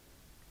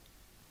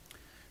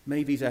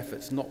 May these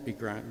efforts be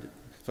grounded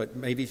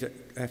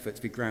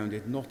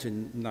not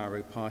in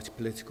narrow party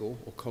political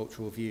or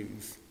cultural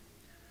views,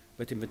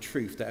 but in the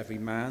truth that every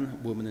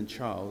man, woman and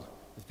child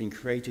has been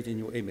created in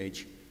your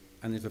image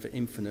and is of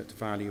infinite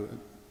value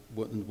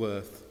and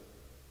worth.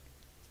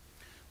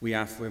 We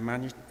ask for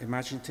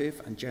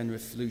imaginative and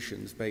generous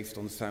solutions based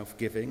on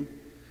self-giving,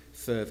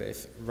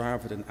 service,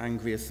 rather than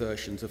angry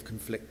assertions of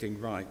conflicting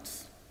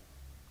rights.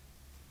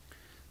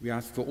 We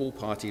ask for all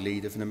party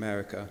leaders in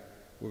America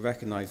will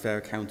recognize their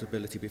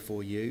accountability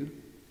before you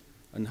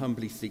and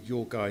humbly seek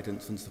your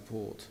guidance and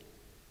support.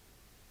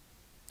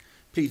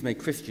 Please make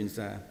Christians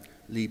there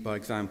lead by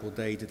example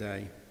day to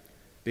day,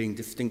 being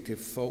distinctive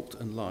salt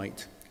and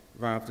light,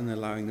 rather than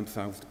allowing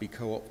themselves to be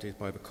co-opted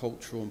by the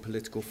cultural and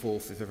political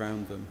forces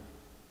around them.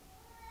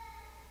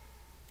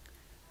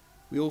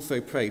 We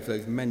also pray for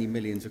those many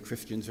millions of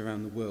Christians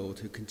around the world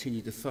who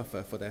continue to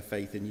suffer for their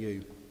faith in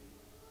you.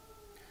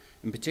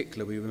 In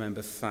particular, we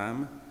remember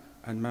Sam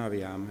and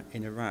Mariam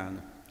in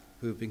Iran,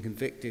 who have been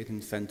convicted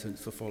and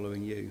sentenced for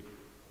following you.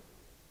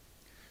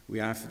 We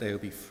ask that they will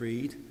be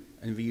freed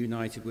and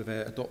reunited with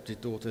their adopted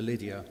daughter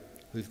Lydia,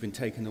 who has been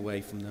taken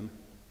away from them.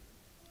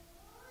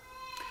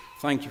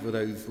 Thank you for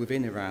those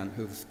within Iran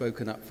who have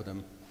spoken up for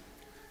them,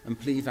 and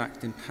please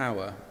act in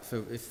power so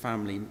that this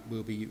family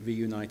will be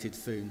reunited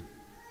soon.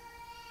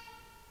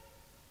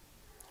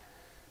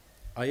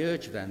 I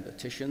urge then that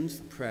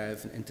petitions,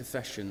 prayers and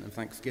intercession and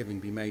thanksgiving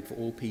be made for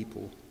all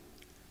people,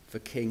 for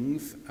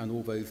kings and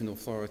all those in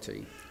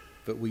authority,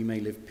 that we may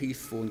live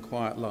peaceful and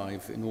quiet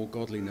lives in all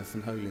godliness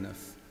and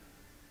holiness.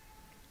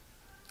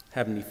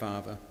 Heavenly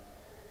Father,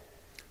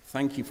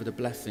 thank you for the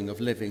blessing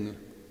of living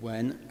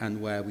when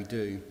and where we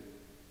do,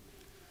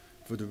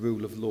 for the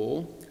rule of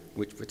law,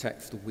 which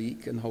protects the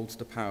weak and holds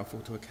the powerful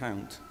to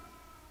account,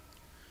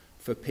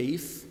 for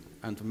peace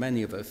and, for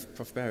many of us,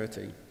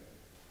 prosperity,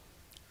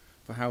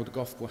 for how the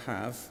gospel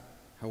has,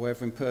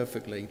 however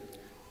imperfectly,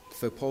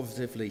 so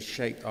positively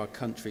shaped our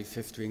country's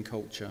history and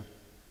culture,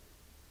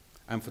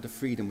 and for the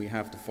freedom we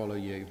have to follow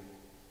you.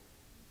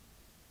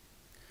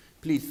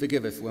 Please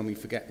forgive us when we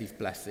forget these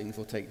blessings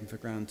or take them for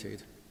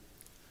granted,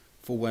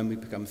 for when we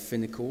become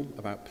cynical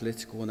about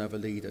political and other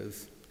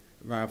leaders,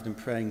 rather than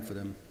praying for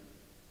them.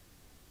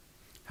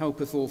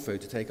 Help us also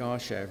to take our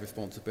share of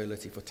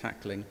responsibility for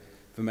tackling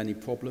the many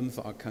problems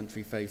that our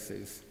country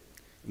faces,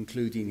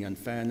 including the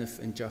unfairness,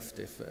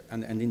 injustice,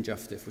 and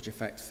injustice which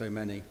affects so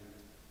many.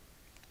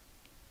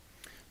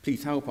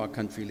 Please help our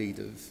country's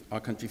leaders,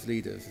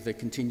 as they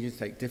continue to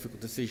take difficult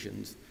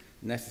decisions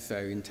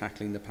necessary in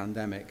tackling the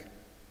pandemic.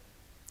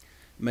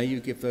 May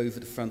you give those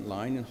at the front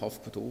line in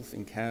hospitals,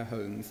 in care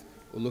homes,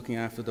 or looking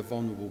after the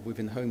vulnerable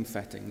within home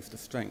settings the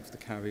strength to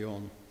carry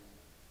on.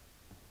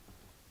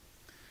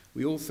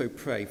 We also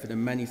pray for the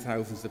many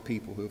thousands of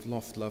people who have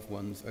lost loved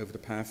ones over the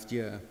past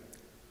year,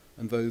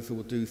 and those who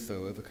will do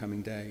so over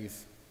coming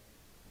days.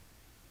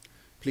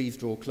 Please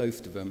draw close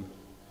to them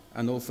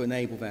and also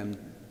enable them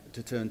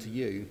to turn to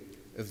you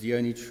as the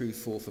only true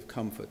source of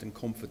comfort and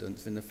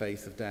confidence in the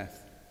face of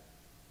death.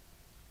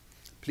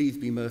 Please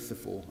be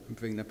merciful and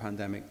bring the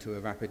pandemic to a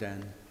rapid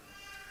end.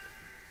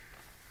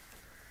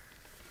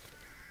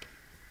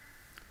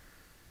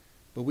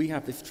 But we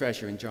have this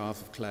treasure in jars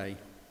of clay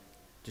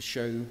to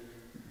show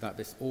that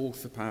this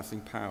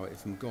all-surpassing power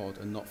is from God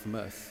and not from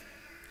us.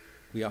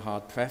 We are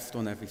hard-pressed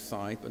on every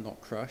side, but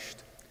not crushed,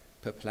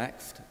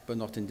 perplexed, but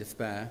not in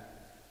despair,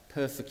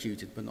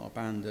 persecuted, but not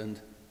abandoned,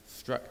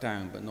 struck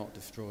down, but not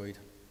destroyed.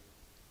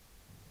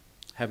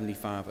 Heavenly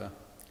Father,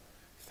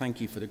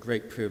 thank you for the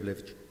great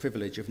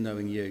privilege of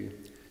knowing you,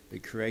 the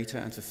creator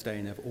and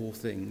sustainer of all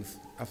things,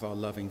 as our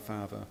loving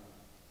Father.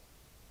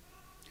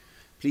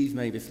 Please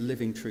may this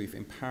living truth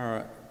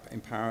empower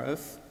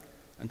us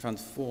and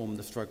transform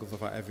the struggles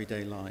of our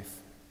everyday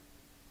life.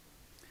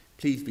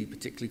 Please be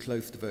particularly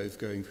close to those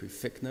going through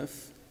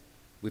sickness,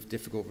 with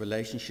difficult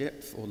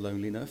relationships or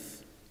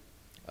loneliness,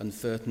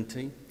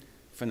 uncertainty,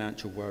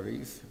 financial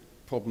worries,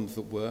 problems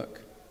at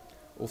work,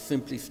 or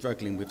simply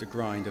struggling with the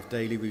grind of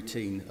daily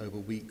routine over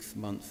weeks,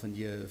 months, and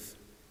years.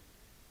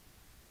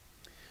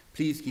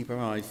 Please keep our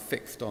eyes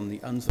fixed on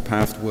the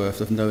unsurpassed worth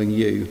of knowing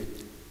you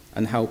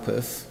and help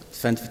us,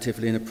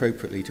 sensitively and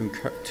appropriately, to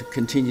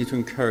continue to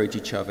encourage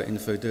each other in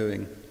so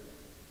doing.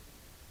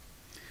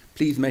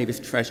 Please may this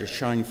treasure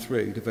shine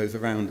through to those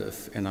around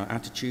us in our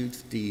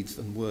attitudes, deeds,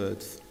 and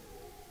words.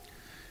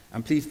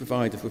 And please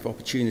provide us with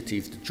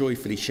opportunities to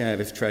joyfully share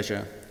this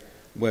treasure,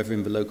 whether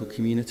in the local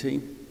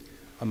community,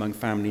 among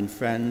family and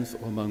friends,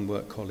 or among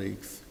work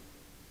colleagues.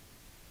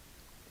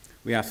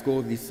 We ask all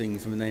of these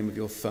things in the name of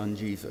your Son,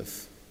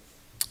 Jesus.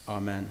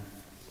 Amen.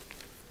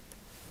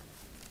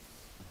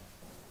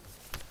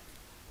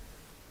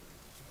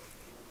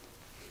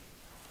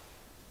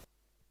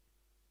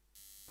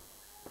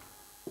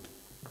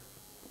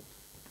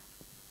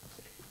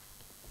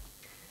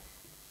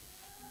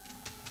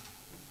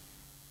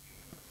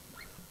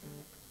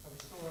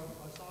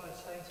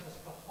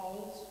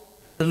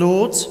 The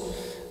Lord,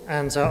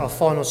 and our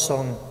final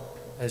song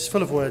is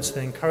full of words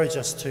that encourage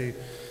us to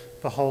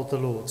behold the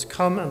Lord.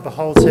 Come and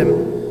behold him,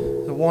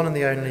 the one and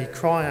the only.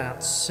 Cry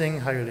out,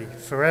 sing holy,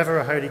 forever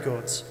a holy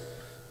God.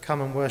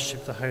 Come and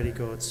worship the holy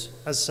God.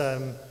 As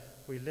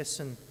we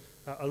listen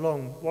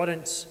along, why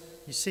don't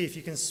you see if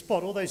you can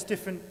spot all those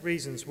different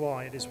reasons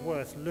why it is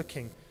worth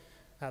looking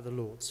at the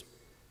Lord.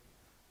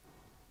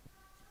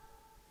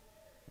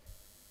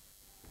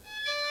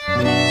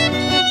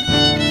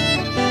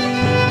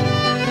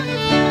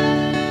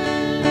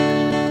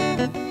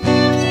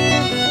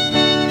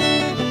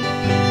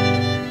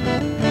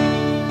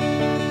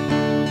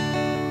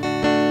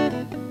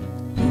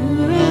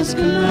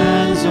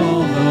 Commands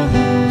all the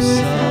hosts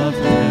of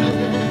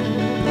heaven.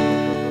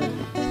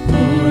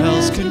 Who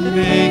else could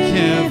make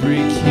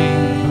every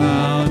king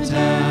bow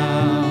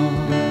down?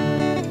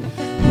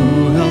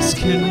 Who else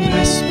can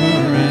whisper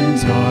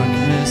and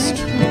darkness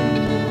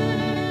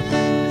trembles?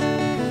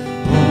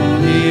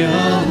 Only a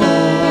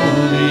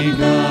holy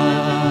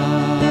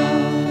God.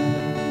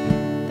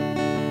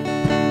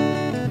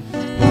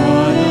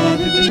 What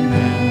other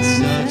demands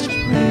such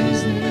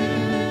praises?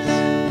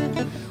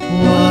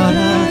 What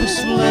other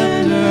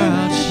splendor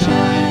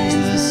outshines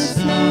the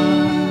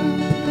sun?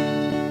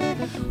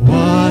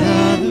 What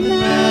other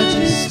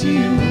majesty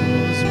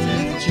rules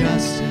with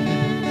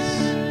justice?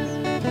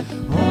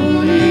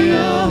 Only a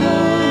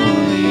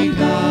holy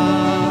God.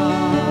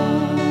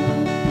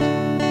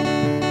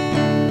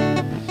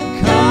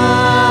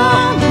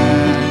 Come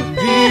and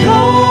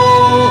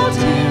behold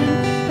him,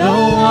 the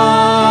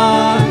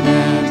one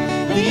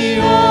and the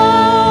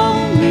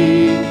only.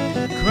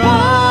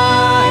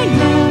 Cry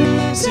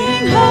out,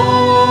 sing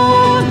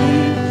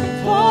holy,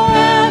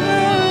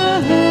 forever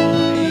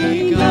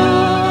holy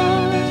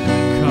God.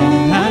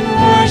 Come and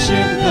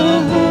worship the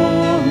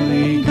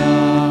holy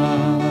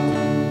God.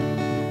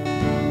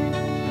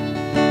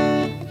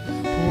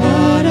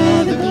 What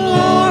other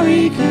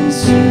glory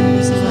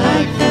consumes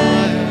like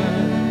fire?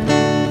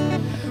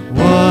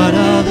 What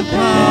other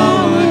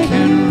power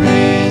can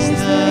raise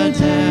the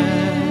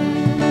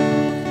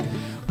dead?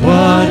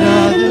 What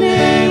other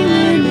name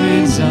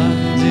remains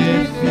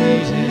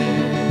undefeated?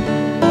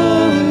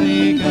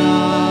 Holy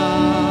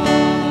God.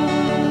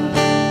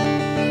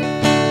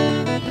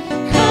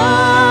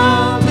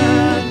 Come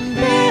and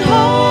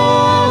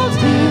behold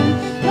him,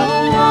 the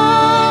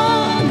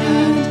one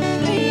and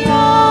the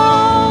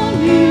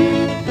only.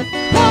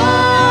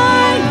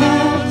 Cry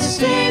out,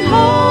 sing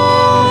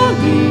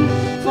holy,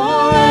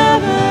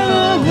 forever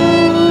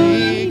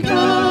holy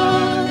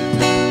God.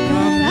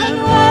 Come and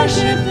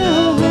worship the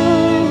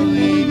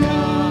holy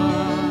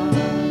God.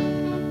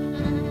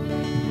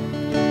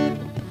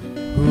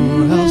 Who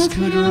else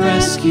could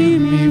rescue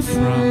me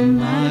from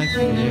my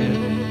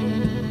failing?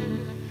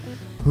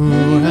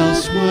 Who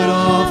else would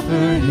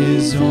offer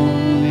his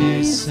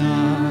only Son?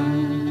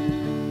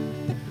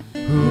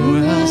 Who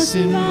else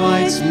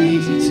invites me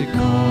to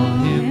call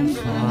him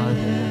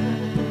Father?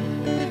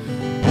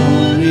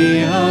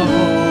 Only a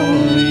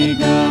holy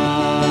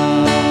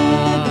God.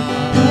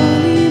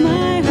 Only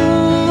my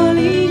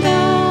holy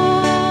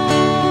God.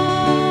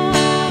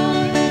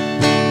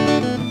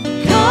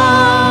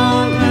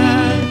 Come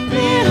and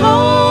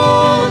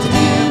behold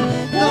him,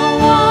 the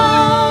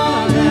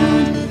one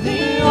and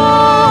the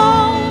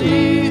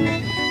only.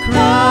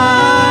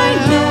 Cry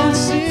out,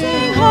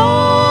 sing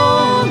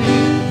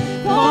holy,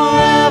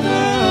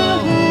 forever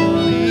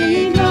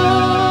holy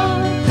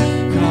God.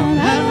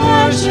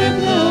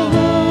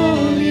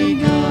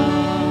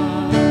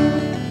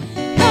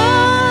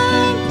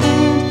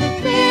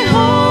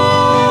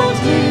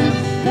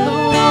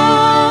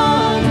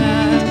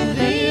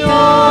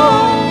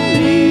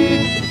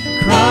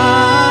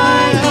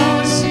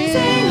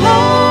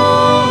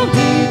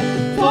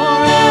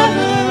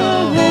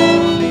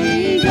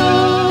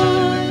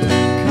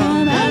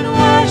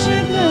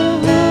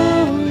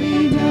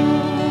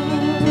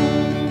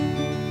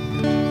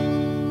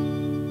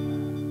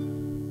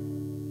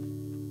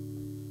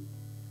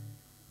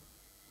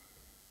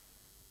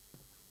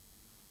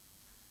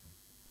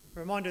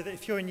 reminder that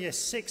if you're in year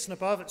 6 and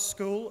above at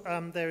school,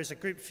 there is a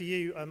group for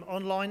you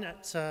online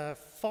at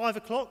 5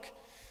 o'clock.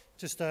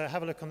 Just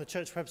have a look on the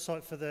church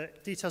website for the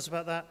details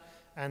about that,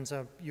 and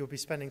you'll be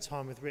spending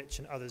time with Rich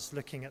and others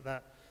looking at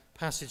that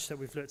passage that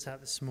we've looked at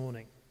this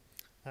morning.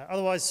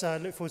 Otherwise,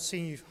 look forward to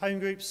seeing you home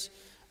groups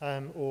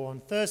or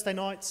on Thursday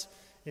nights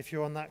if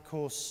you're on that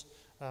course,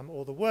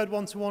 or the Word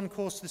One-to-One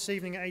course this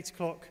evening at 8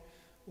 o'clock,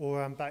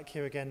 or back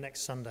here again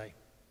next Sunday.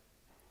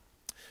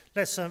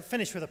 Let's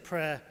finish with a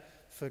prayer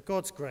for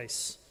God's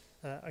grace,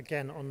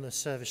 again on the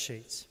service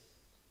sheet.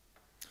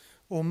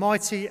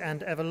 Almighty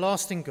and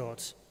everlasting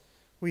God,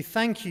 we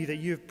thank you that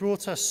you have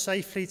brought us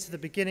safely to the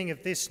beginning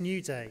of this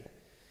new day.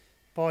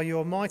 By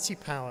your mighty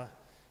power,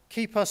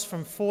 keep us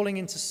from falling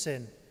into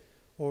sin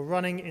or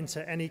running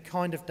into any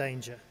kind of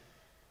danger.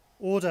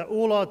 Order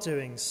all our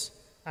doings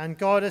and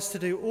guide us to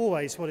do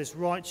always what is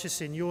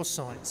righteous in your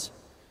sight.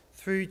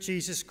 Through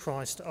Jesus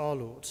Christ our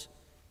Lord.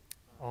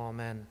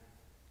 Amen.